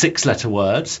E in 6-letter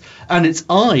words, and it's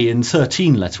I in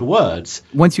 13-letter words.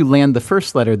 Once you land the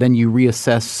first letter, then you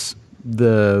reassess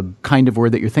the kind of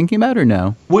word that you're thinking about, or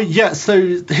no? Well, yeah, so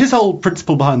his whole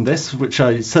principle behind this, which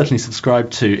I certainly subscribe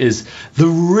to, is the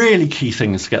really key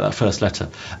thing is to get that first letter.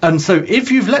 And so if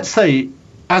you've, let's say,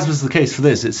 as was the case for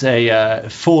this, it's a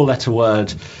 4-letter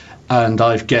word, and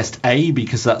I've guessed A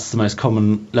because that's the most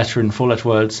common letter in 4-letter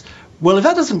words. Well, if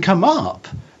that doesn't come up,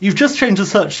 you've just changed the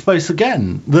search space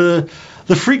again. The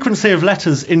frequency of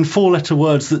letters in 4-letter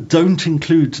words that don't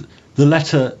include the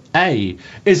letter A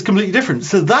is completely different.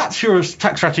 So that's your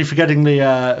attack strategy for getting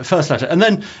the first letter. And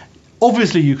then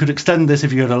obviously you could extend this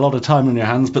if you had a lot of time on your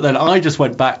hands, but then I just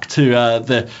went back to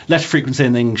the letter frequency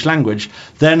in the English language.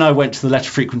 Then I went to the letter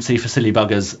frequency for silly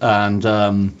buggers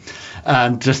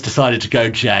and just decided to go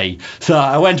J. So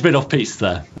I went a bit off piece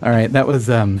there. All right, that was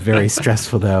very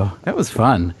stressful, though. That was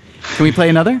fun. Can we play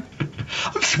another?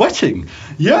 I'm sweating.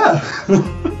 Yeah.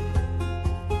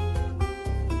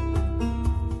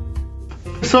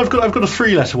 So I've got a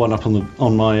 3-letter one up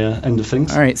on my end of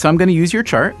things. All right, so I'm going to use your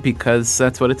chart because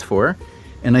that's what it's for.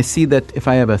 And I see that if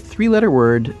I have a 3-letter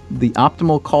word, the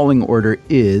optimal calling order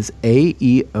is A,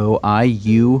 E, O, I,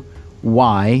 U,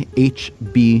 Y, H,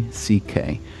 B, C,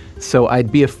 K. So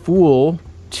I'd be a fool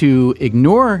to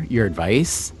ignore your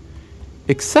advice,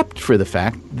 except for the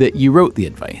fact that you wrote the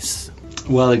advice.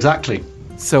 Well, exactly.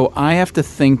 So I have to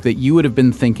think that you would have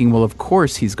been thinking, well, of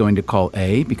course he's going to call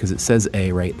A because it says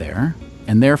A right there.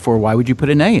 And therefore, why would you put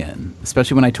an A in?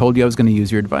 Especially when I told you I was going to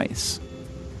use your advice.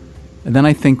 And then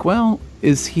I think, well,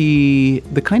 is he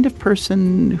the kind of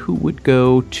person who would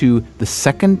go to the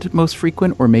second most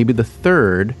frequent, or maybe the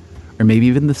third, or maybe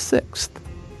even the 6th?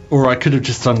 Or I could have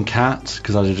just done cat,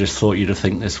 because I'd have just thought you to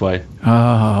think this way.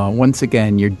 Ah, once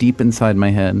again, you're deep inside my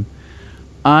head.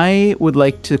 I would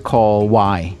like to call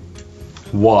Y.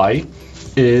 Y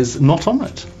is not on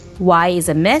it. Y is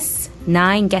a miss.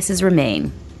 9 guesses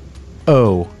remain.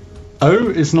 O. O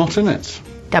is not in it.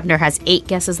 Dubner has 8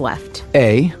 guesses left.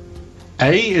 A.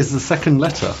 A is the second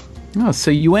letter. Oh,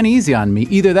 so you went easy on me.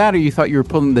 Either that or you thought you were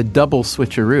pulling the double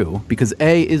switcheroo, because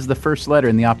A is the first letter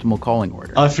in the optimal calling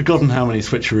order. I've forgotten how many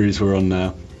switcheroos we're on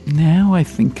now. Now I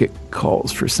think it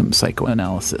calls for some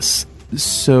psychoanalysis.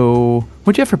 So,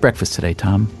 what'd you have for breakfast today,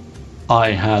 Tom?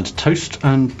 I had toast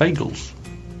and bagels.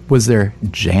 Was there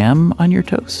jam on your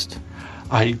toast?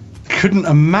 I couldn't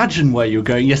imagine where you're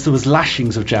going. Yes, there was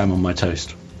lashings of jam on my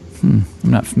toast. I'm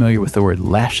not familiar with the word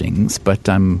lashings, but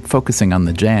I'm focusing on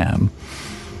the jam.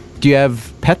 Do you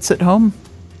have pets at home?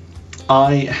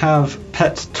 I have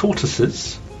pet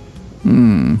tortoises.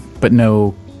 But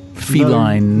no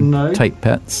feline-type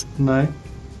pets? No.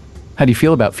 How do you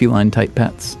feel about feline-type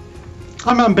pets?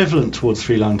 I'm ambivalent towards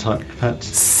feline-type pets.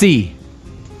 C.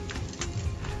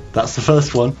 That's the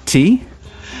first one. T?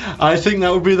 I think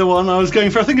that would be the one I was going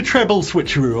for. I think a treble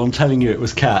switcheroo on telling you it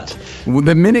was cat. Well,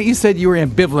 the minute you said you were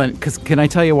ambivalent, because can I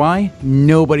tell you why?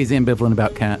 Nobody's ambivalent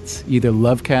about cats. You either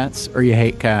love cats or you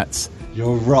hate cats.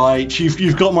 You're right.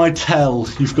 You've got my tell.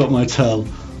 You've got my tell.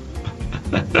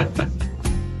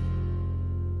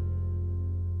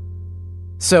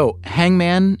 So,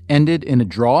 Hangman ended in a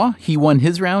draw. He won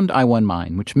his round, I won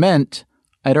mine, which meant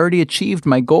I'd already achieved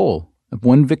my goal of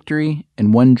 1 victory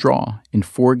and 1 draw in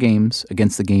 4 games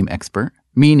against the game expert,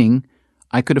 meaning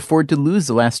I could afford to lose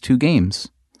the last 2 games,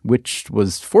 which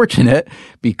was fortunate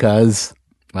because,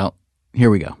 well, here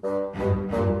we go.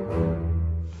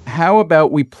 How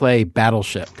about we play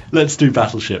Battleship? Let's do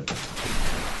Battleship.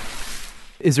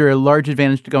 Is there a large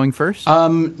advantage to going first? I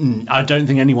don't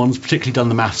think anyone's particularly done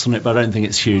the maths on it, but I don't think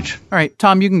it's huge. All right,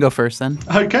 Tom, you can go first then.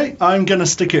 Okay, I'm going to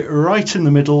stick it right in the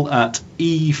middle at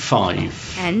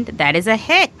E5. And that is a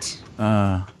hit.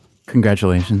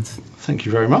 Congratulations. Thank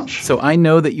you very much. So I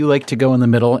know that you like to go in the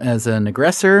middle as an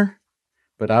aggressor,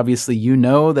 but obviously you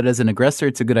know that as an aggressor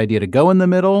it's a good idea to go in the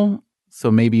middle, so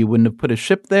maybe you wouldn't have put a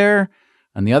ship there.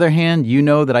 On the other hand, you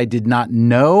know that I did not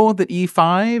know that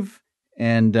E5,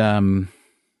 and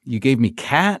you gave me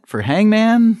cat for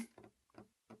Hangman.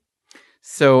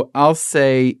 So I'll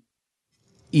say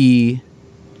E6.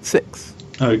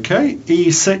 Okay,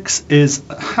 E6 is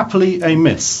happily a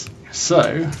miss.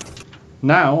 So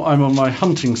now I'm on my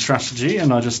hunting strategy,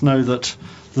 and I just know that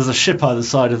there's a ship either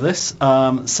side of this.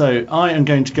 So I am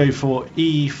going to go for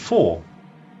E4.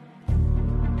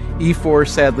 E4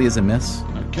 sadly is a miss.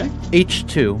 Okay.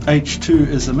 H2. H2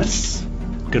 is a miss.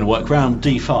 Going to work round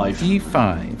D5.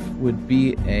 D5 would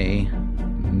be a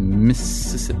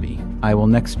Mississippi. I will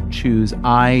next choose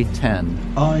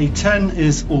I-10. I-10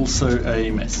 is also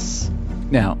a miss.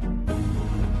 Now,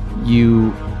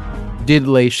 you did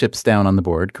lay ships down on the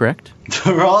board, correct?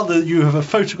 Rather, you have a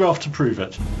photograph to prove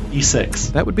it.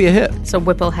 E6. That would be a hit. So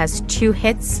Whipple has 2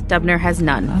 hits, Dubner has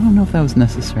none. I don't know if that was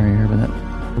necessary here, but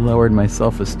that lowered my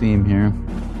self-esteem here.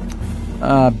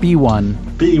 B1.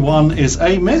 B1 is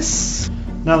a miss.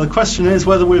 Now the question is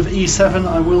whether with E7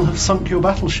 I will have sunk your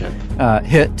battleship.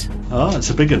 Hit. Oh, it's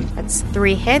a big one. That's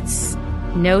 3 hits,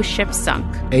 no ship sunk.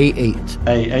 A8.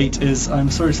 A8 is,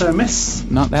 I'm sorry to say, a miss.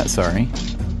 Not that sorry.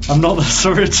 I'm not that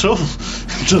sorry at all.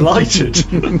 Delighted.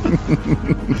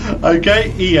 Okay,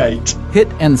 E8. Hit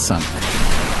and sunk.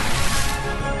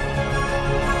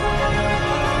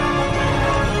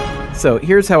 So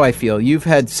here's how I feel. You've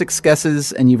had 6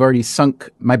 guesses and you've already sunk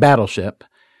my battleship.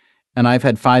 And I've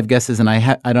had 5 guesses and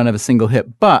I don't have a single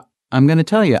hit. But I'm going to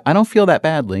tell you, I don't feel that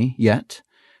badly yet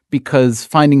because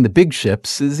finding the big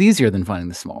ships is easier than finding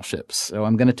the small ships. So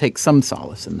I'm going to take some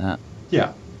solace in that.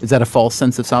 Yeah. Is that a false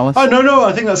sense of solace? Oh, no,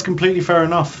 I think that's completely fair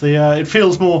enough. It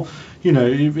feels more,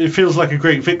 it feels like a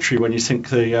great victory when you sink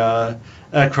the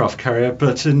aircraft carrier,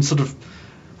 but in sort of,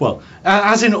 well,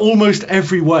 as in almost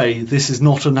every way, this is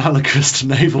not analogous to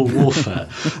naval warfare.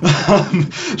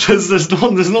 There's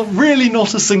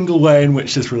not a single way in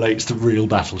which this relates to real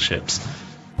battleships.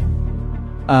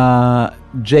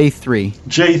 J3.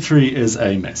 J3 is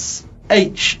a miss.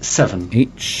 H7.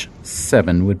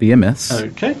 H7 would be a miss.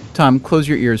 Okay. Tom, close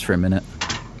your ears for a minute.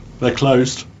 They're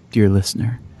closed. Dear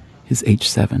listener, his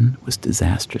H7 was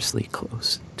disastrously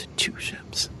close to 2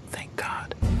 ships. Thank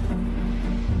God.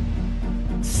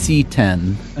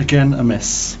 C10. Again, a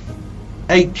miss.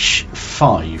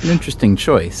 H5. An interesting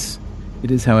choice.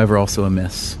 It is, however, also a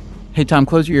miss. Hey, Tom,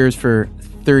 close your ears for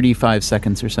 35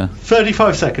 seconds or so.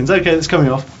 35 seconds. Okay, that's coming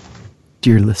off.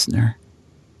 Dear listener,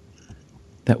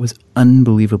 that was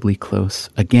unbelievably close.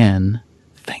 Again,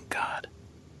 thank God.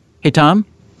 Hey, Tom?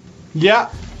 Yeah?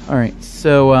 All right,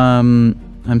 so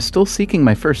I'm still seeking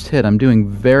my first hit. I'm doing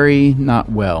very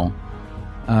not well.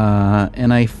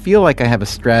 And I feel like I have a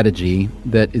strategy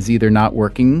that is either not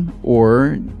working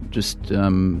or just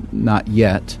not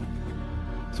yet.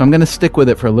 So I'm going to stick with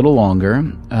it for a little longer,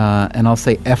 and I'll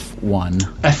say F1.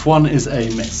 F1 is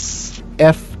a miss.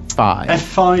 F5.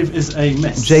 F5 is a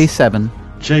miss. J7.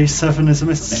 J7 is a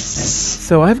miss.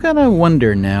 So I've got to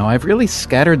wonder now. I've really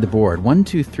scattered the board. 1,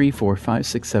 2, 3, 4, 5,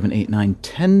 6, 7, 8, 9,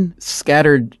 10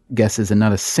 scattered guesses and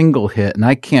not a single hit. And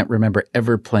I can't remember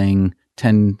ever playing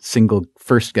 10 single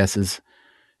first guesses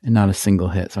and not a single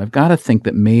hit. So I've got to think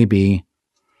that maybe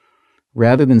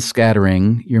rather than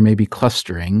scattering, you're maybe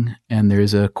clustering. And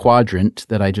there's a quadrant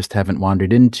that I just haven't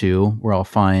wandered into where I'll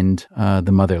find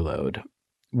the mother lode.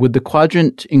 Would the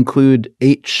quadrant include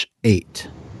H8?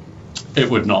 It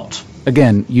would not.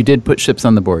 Again, you did put ships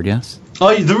on the board, yes?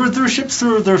 Oh, there are ships,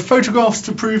 there are photographs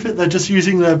to prove it. They're just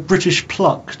using their British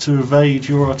pluck to evade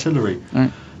your artillery.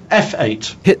 Right.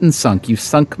 F8. Hit and sunk. You've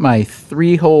sunk my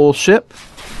 3-hole ship.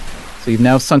 So you've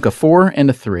now sunk a 4 and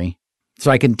a 3. So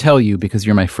I can tell you, because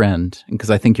you're my friend, and because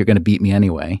I think you're going to beat me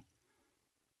anyway,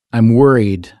 I'm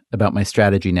worried about my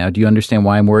strategy now. Do you understand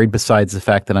why I'm worried, besides the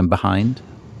fact that I'm behind?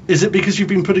 Is it because you've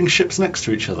been putting ships next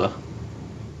to each other?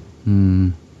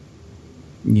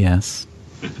 Yes.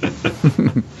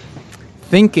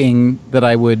 Thinking that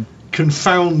I would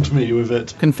confound me with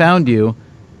it. Confound you.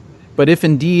 But if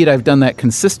indeed I've done that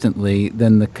consistently,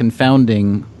 then the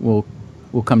confounding will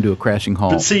come to a crashing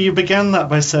halt. But see, you began that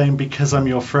by saying, because I'm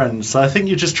your friend. So I think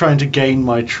you're just trying to gain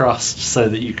my trust so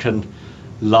that you can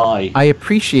lie. I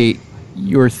appreciate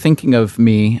your thinking of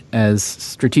me as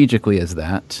strategically as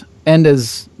that, and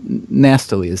as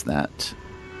nastily as that.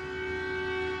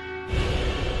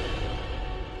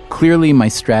 Clearly, my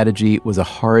strategy was a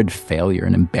hard failure,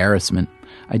 an embarrassment.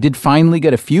 I did finally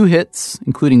get a few hits,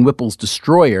 including Whipple's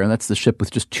Destroyer, and that's the ship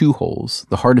with just 2 holes,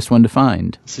 the hardest one to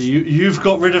find. So you've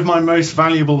got rid of my most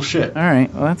valuable ship. All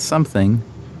right, well, that's something.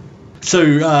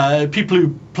 So people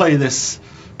who play this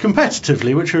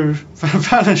competitively, which are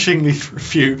vanishingly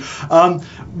few,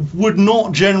 would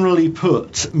not generally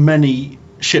put many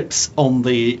ships on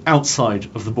the outside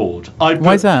of the board.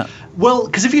 Why is that? Well,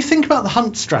 because if you think about the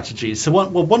hunt strategy, so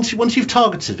once you've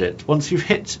targeted it, once you've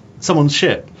hit someone's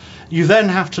ship, you then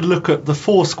have to look at the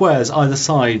 4 squares either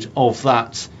side of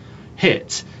that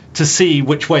hit to see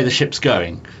which way the ship's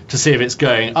going, to see if it's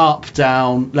going up,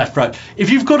 down, left, right. If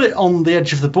you've got it on the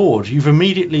edge of the board, you've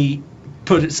immediately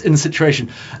put it in a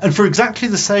situation. And for exactly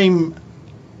the same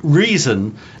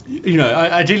reason,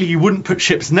 ideally you wouldn't put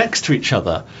ships next to each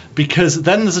other, because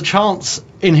then there's a chance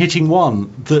in hitting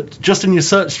one that just in your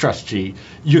search strategy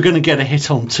you're going to get a hit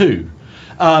on 2.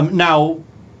 Now,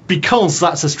 because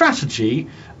that's a strategy,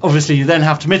 obviously you then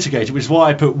have to mitigate it, which is why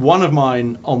I put one of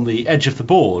mine on the edge of the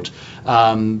board,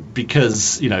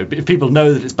 because if people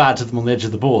know that it's bad to them on the edge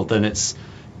of the board, then it's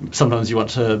sometimes you want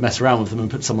to mess around with them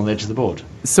and put some on the edge of the board.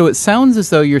 So it sounds as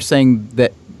though you're saying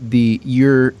that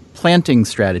your planting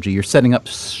strategy, your setting up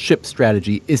ship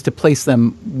strategy, is to place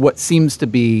them what seems to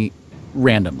be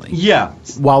randomly. Yeah.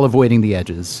 While avoiding the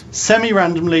edges.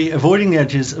 Semi-randomly, avoiding the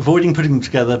edges, avoiding putting them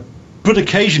together, but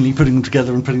occasionally putting them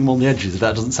together and putting them on the edges, if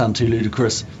that doesn't sound too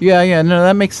ludicrous. Yeah, no,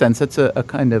 that makes sense. That's a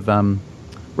kind of, an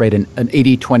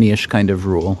 80-20-ish kind of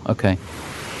rule. Okay.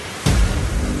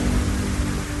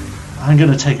 I'm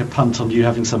going to take a punt on you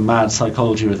having some mad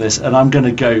psychology with this, and I'm going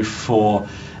to go for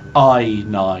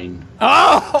I9.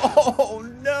 Oh,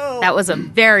 no! That was a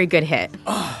very good hit.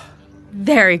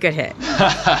 Very good hit.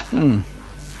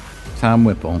 Tom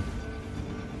Whipple.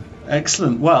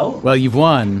 Excellent. Well, you've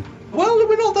won. Well,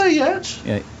 we're not there yet.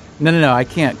 Yeah. No, I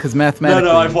can't, because mathematically...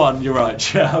 No, I've won. You're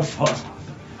right. Yeah, I've won. All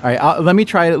right, let me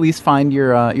try to at least find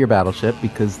your battleship,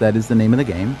 because that is the name of the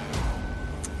game.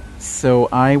 So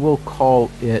I will call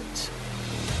it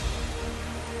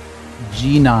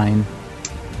G9.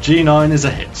 G9 is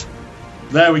a hit.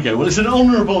 There we go. Well, it's an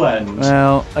honourable end.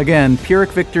 Well, again,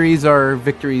 Pyrrhic victories are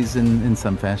victories in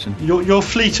some fashion. Your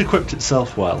fleet equipped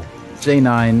itself well.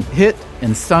 J9 hit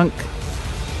and sunk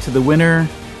to the winner,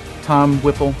 Tom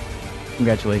Whipple.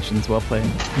 Congratulations. Well played.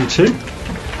 You too.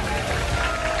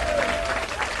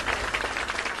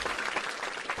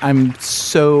 I'm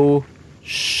so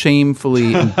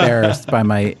shamefully embarrassed by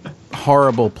my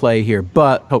horrible play here,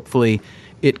 but hopefully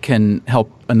it can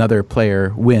help another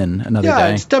player win another day. Yeah,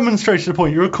 it's demonstrated a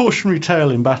point. You're a cautionary tale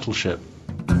in Battleship.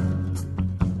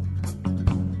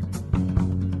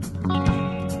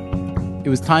 It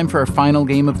was time for our final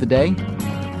game of the day.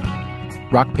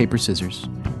 Rock, paper, scissors.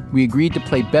 We agreed to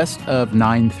play best of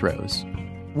 9 throws.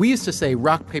 We used to say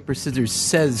rock, paper, scissors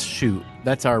says shoot.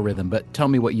 That's our rhythm, but tell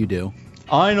me what you do.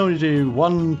 I normally do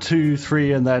 1, 2,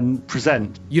 3, and then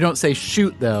present. You don't say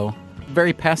shoot, though.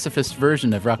 Very pacifist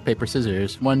version of rock, paper,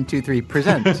 scissors. 1, 2, 3,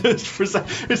 present.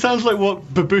 It sounds like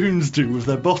what baboons do with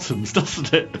their bottoms,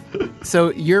 doesn't it?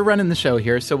 So you're running the show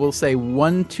here, so we'll say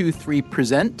 1, 2, 3,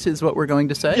 present is what we're going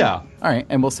to say? Yeah. All right,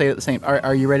 and we'll say it the same.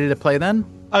 Are you ready to play then?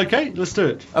 Okay, let's do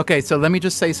it. Okay, so let me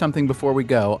just say something before we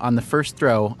go. On the first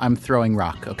throw, I'm throwing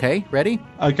rock, okay? Ready?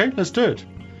 Okay, let's do it.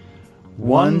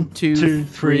 1, 2,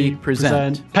 3,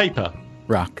 present. Paper.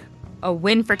 Rock. A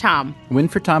win for Tom. Win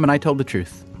for Tom, and I told the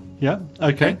truth. Yeah,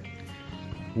 okay.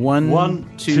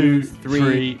 1, 2,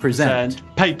 3,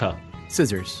 present. Paper.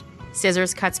 Scissors.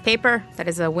 Scissors cuts paper. That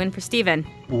is a win for Steven.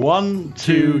 1,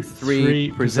 2,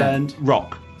 3, present.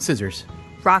 Rock. Scissors.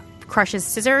 Rock crushes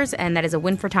scissors, and that is a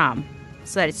win for Tom.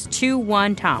 So that is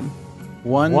 2-1 Tom.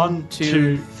 1,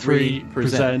 2, 3,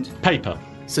 present. Paper.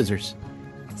 Scissors.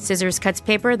 Scissors cuts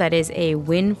paper. That is a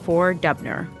win for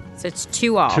Dubner. So it's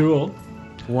 2-all. 2-all.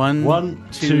 1,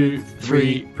 2,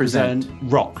 3, present.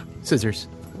 Rock. Scissors.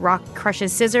 Rock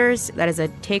crushes scissors. That is a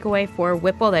takeaway for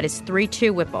Whipple. That is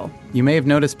 3-2 Whipple. You may have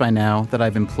noticed by now that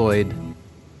I've employed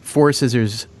 4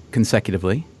 scissors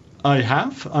consecutively. I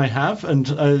have, and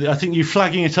I think you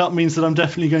flagging it up means that I'm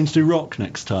definitely going to do rock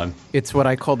next time. It's what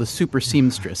I call the super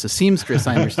seamstress. A seamstress,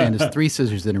 I understand, is 3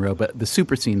 scissors in a row, but the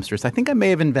super seamstress, I think I may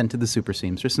have invented the super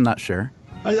seamstress, I'm not sure.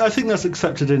 I think that's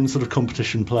accepted in sort of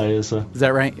competition play as a... Is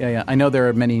that right? Yeah. I know there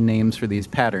are many names for these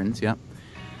patterns, yeah.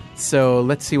 So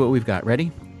let's see what we've got.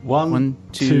 Ready? 1,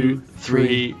 2,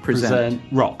 3, present.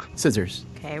 Rock. Scissors.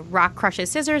 Okay, rock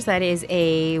crushes scissors. That is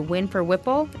a win for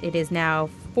Whipple. It is now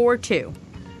 4-2.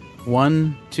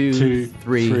 1, 2,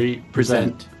 3,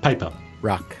 present. Paper.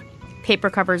 Rock. Paper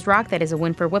covers rock. That is a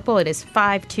win for Whipple. It is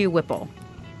 5-2 Whipple.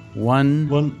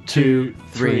 1, 2,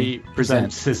 3,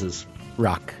 present. Scissors.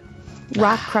 Rock.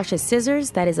 Rock crushes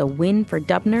scissors. That is a win for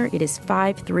Dubner. It is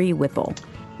 5-3 Whipple.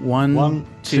 1,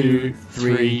 2,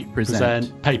 3,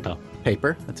 present. Paper.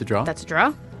 Paper. That's a draw. That's a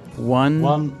draw.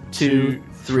 1, 2,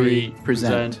 3,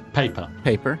 present. Paper.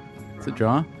 Paper. That's a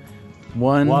draw.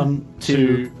 1,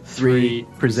 2, 3,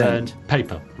 present.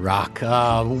 Paper. Rock.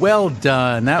 Well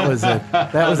done. That was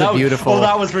a beautiful.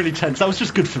 That was really tense. That was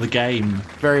just good for the game.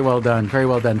 Very well done. Very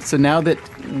well done. So now that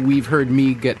we've heard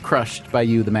me get crushed by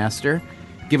you, the master,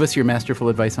 give us your masterful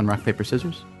advice on rock, paper,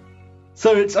 scissors.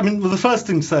 So the first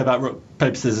thing to say about rock,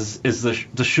 paper, scissors is there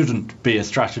shouldn't be a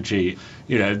strategy.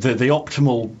 You know, the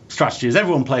optimal strategy is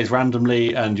everyone plays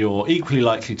randomly and you're equally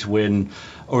likely to win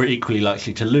or equally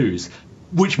likely to lose,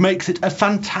 which makes it a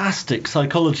fantastic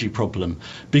psychology problem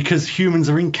because humans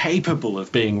are incapable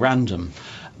of being random.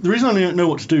 The reason I don't know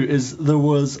what to do is there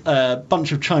was a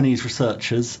bunch of Chinese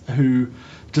researchers who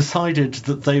decided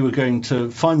that they were going to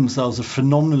find themselves a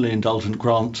phenomenally indulgent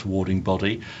grant awarding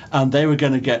body, and they were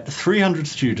going to get 300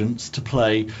 students to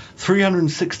play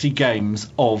 360 games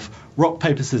of rock,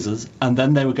 paper, scissors, and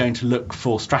then they were going to look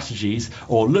for strategies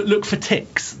or look for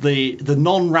ticks, the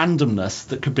non-randomness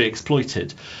that could be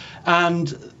exploited.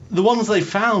 And the ones they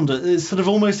found is sort of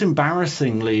almost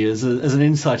embarrassingly as an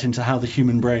insight into how the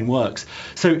human brain works.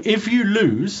 So if you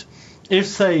lose, if,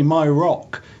 say, my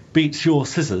rock beats your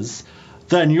scissors,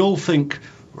 then you'll think,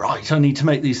 right, I need to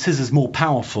make these scissors more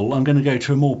powerful. I'm going to go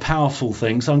to a more powerful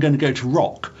thing, so I'm going to go to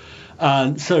rock.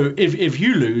 So if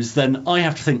you lose, then I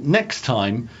have to think next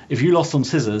time, if you lost on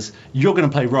scissors, you're going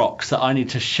to play rock, so I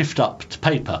need to shift up to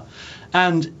paper.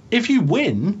 And if you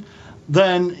win,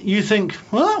 then you think,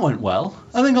 well, that went well.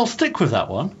 I think I'll stick with that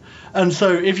one. And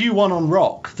so if you won on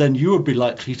rock, then you would be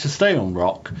likely to stay on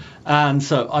rock. And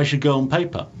so I should go on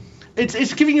paper.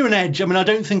 It's giving you an edge. I mean, I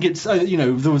don't think it's,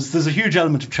 there's a huge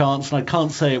element of chance, and I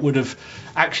can't say it would have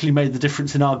actually made the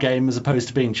difference in our game as opposed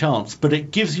to being chance. But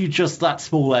it gives you just that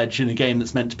small edge in a game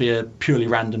that's meant to be a purely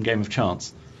random game of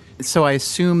chance. So I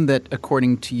assume that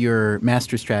according to your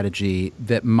master strategy,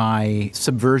 that my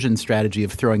subversion strategy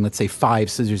of throwing, let's say, 5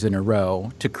 scissors in a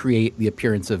row to create the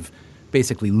appearance of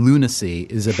basically lunacy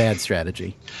is a bad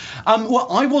strategy. Well,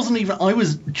 I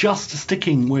was just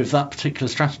sticking with that particular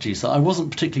strategy, so I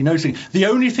wasn't particularly noticing. The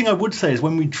only thing I would say is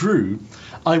when we drew,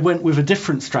 I went with a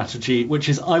different strategy, which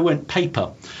is I went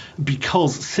paper,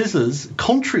 because scissors,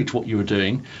 contrary to what you were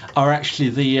doing, are actually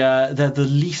they're the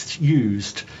least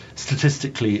used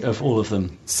statistically of all of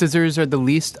them. Scissors are the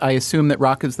least. I assume that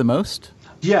rock is the most?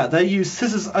 Yeah, they use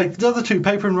scissors. The other two,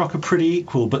 paper and rock, are pretty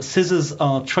equal, but scissors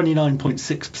are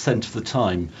 29.6% of the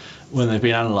time when they've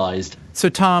been analysed. So,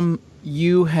 Tom,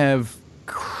 you have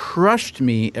crushed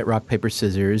me at rock, paper,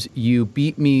 scissors. You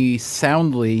beat me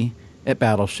soundly at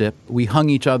Battleship. We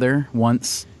hung each other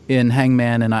once in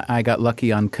Hangman, and I got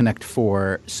lucky on Connect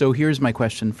 4. So here's my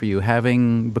question for you.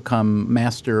 Having become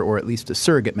master, or at least a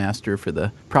surrogate master for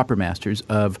the proper masters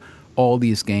of all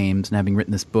these games, and having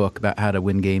written this book about how to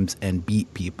win games and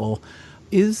beat people,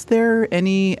 is there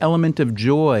any element of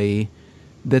joy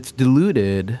that's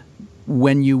diluted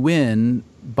when you win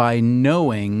by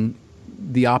knowing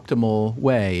the optimal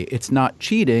way. It's not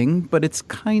cheating, but it's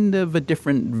kind of a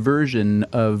different version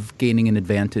of gaining an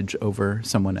advantage over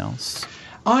someone else.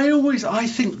 I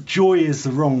think joy is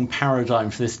the wrong paradigm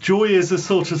for this. Joy is the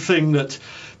sort of thing that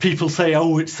people say,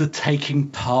 oh, it's the taking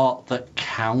part that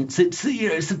counts. It's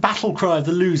the battle cry of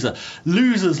the loser.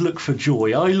 Losers look for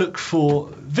joy. I look for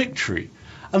victory.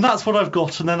 And that's what I've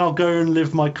got, and then I'll go and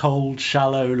live my cold,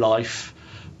 shallow life,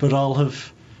 but I'll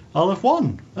have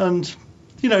won. And,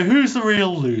 who's the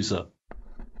real loser?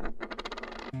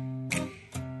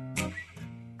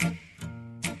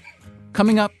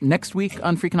 Coming up next week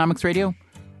on Freakonomics Radio,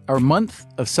 our month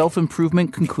of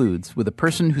self-improvement concludes with a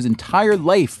person whose entire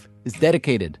life is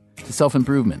dedicated to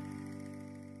self-improvement.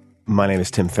 My name is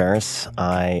Tim Ferriss.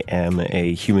 I am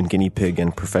a human guinea pig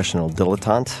and professional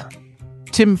dilettante.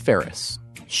 Tim Ferriss,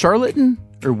 charlatan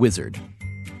or wizard?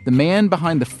 The man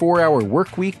behind the 4-Hour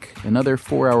Workweek and other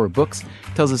 4-hour books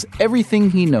tells us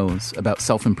everything he knows about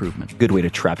self-improvement. Good way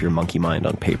to trap your monkey mind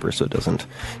on paper so it doesn't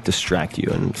distract you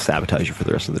and sabotage you for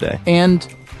the rest of the day. And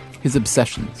his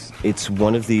obsessions. It's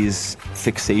one of these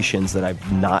fixations that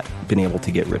I've not been able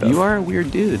to get rid of. You are a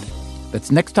weird dude.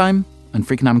 That's next time on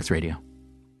Freakonomics Radio.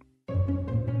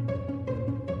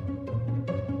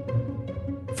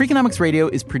 Freakonomics Radio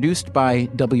is produced by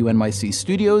WNYC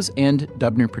Studios and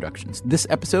Dubner Productions. This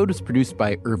episode was produced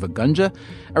by Irva Gunja.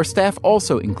 Our staff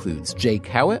also includes Jay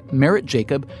Cowett, Merritt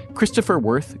Jacob, Christopher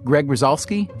Worth, Greg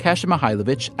Rozalski, Kasia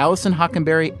Mihailovich, Allison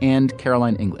Hockenberry, and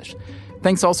Caroline English.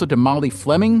 Thanks also to Molly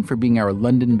Fleming for being our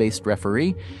London-based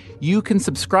referee. You can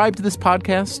subscribe to this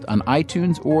podcast on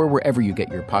iTunes or wherever you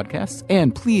get your podcasts.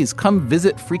 And please come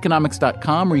visit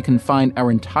Freakonomics.com, where you can find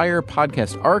our entire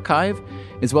podcast archive,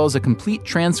 as well as a complete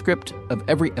transcript of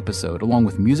every episode, along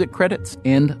with music credits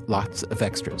and lots of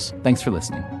extras. Thanks for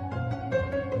listening.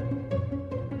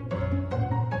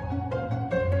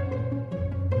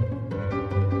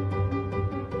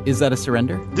 Is that a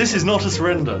surrender? This is not a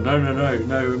surrender.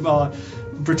 No.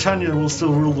 Britannia will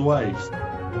still rule the waves.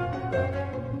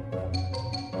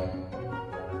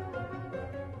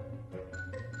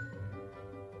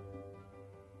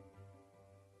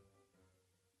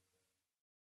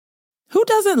 Who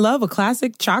doesn't love a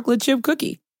classic chocolate chip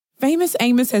cookie? Famous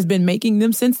Amos has been making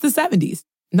them since the 70s,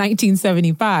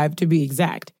 1975 to be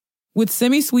exact. With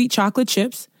semi-sweet chocolate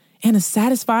chips and a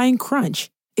satisfying crunch,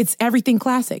 it's everything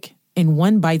classic in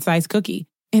one bite-sized cookie,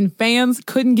 and fans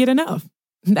couldn't get enough.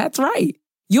 That's right.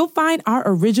 You'll find our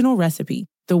original recipe,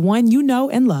 the one you know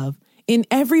and love, in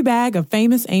every bag of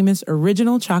Famous Amos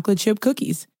original chocolate chip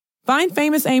cookies. Find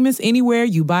Famous Amos anywhere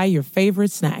you buy your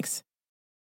favorite snacks.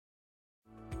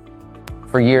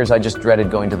 For years, I just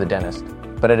dreaded going to the dentist.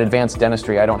 But at Advanced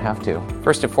Dentistry, I don't have to.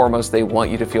 First and foremost, they want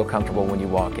you to feel comfortable when you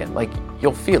walk in. Like,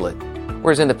 you'll feel it.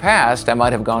 Whereas in the past, I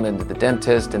might have gone into the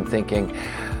dentist and thinking,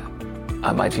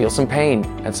 I might feel some pain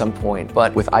at some point.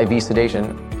 But with IV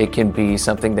sedation, it can be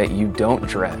something that you don't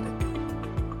dread.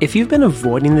 If you've been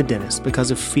avoiding the dentist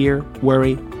because of fear,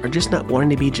 worry, or just not wanting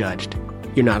to be judged,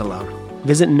 you're not alone.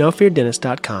 Visit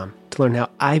NoFearDentist.com to learn how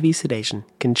IV sedation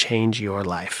can change your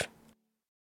life.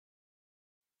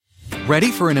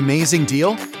 Ready for an amazing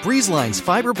deal? BreezeLine's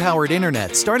fiber-powered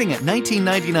internet, starting at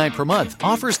 $19.99 per month,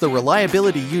 offers the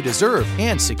reliability you deserve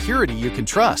and security you can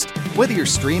trust. Whether you're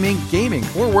streaming, gaming,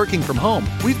 or working from home,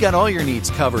 we've got all your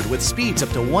needs covered with speeds up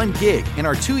to 1 gig and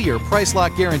our 2-year price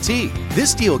lock guarantee.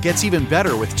 This deal gets even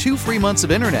better with 2 free months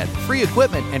of internet, free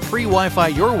equipment, and free Wi-Fi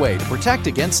your way to protect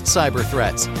against cyber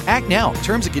threats. Act now.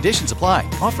 Terms and conditions apply.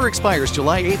 Offer expires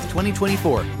July 8th,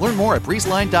 2024. Learn more at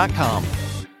BreezeLine.com.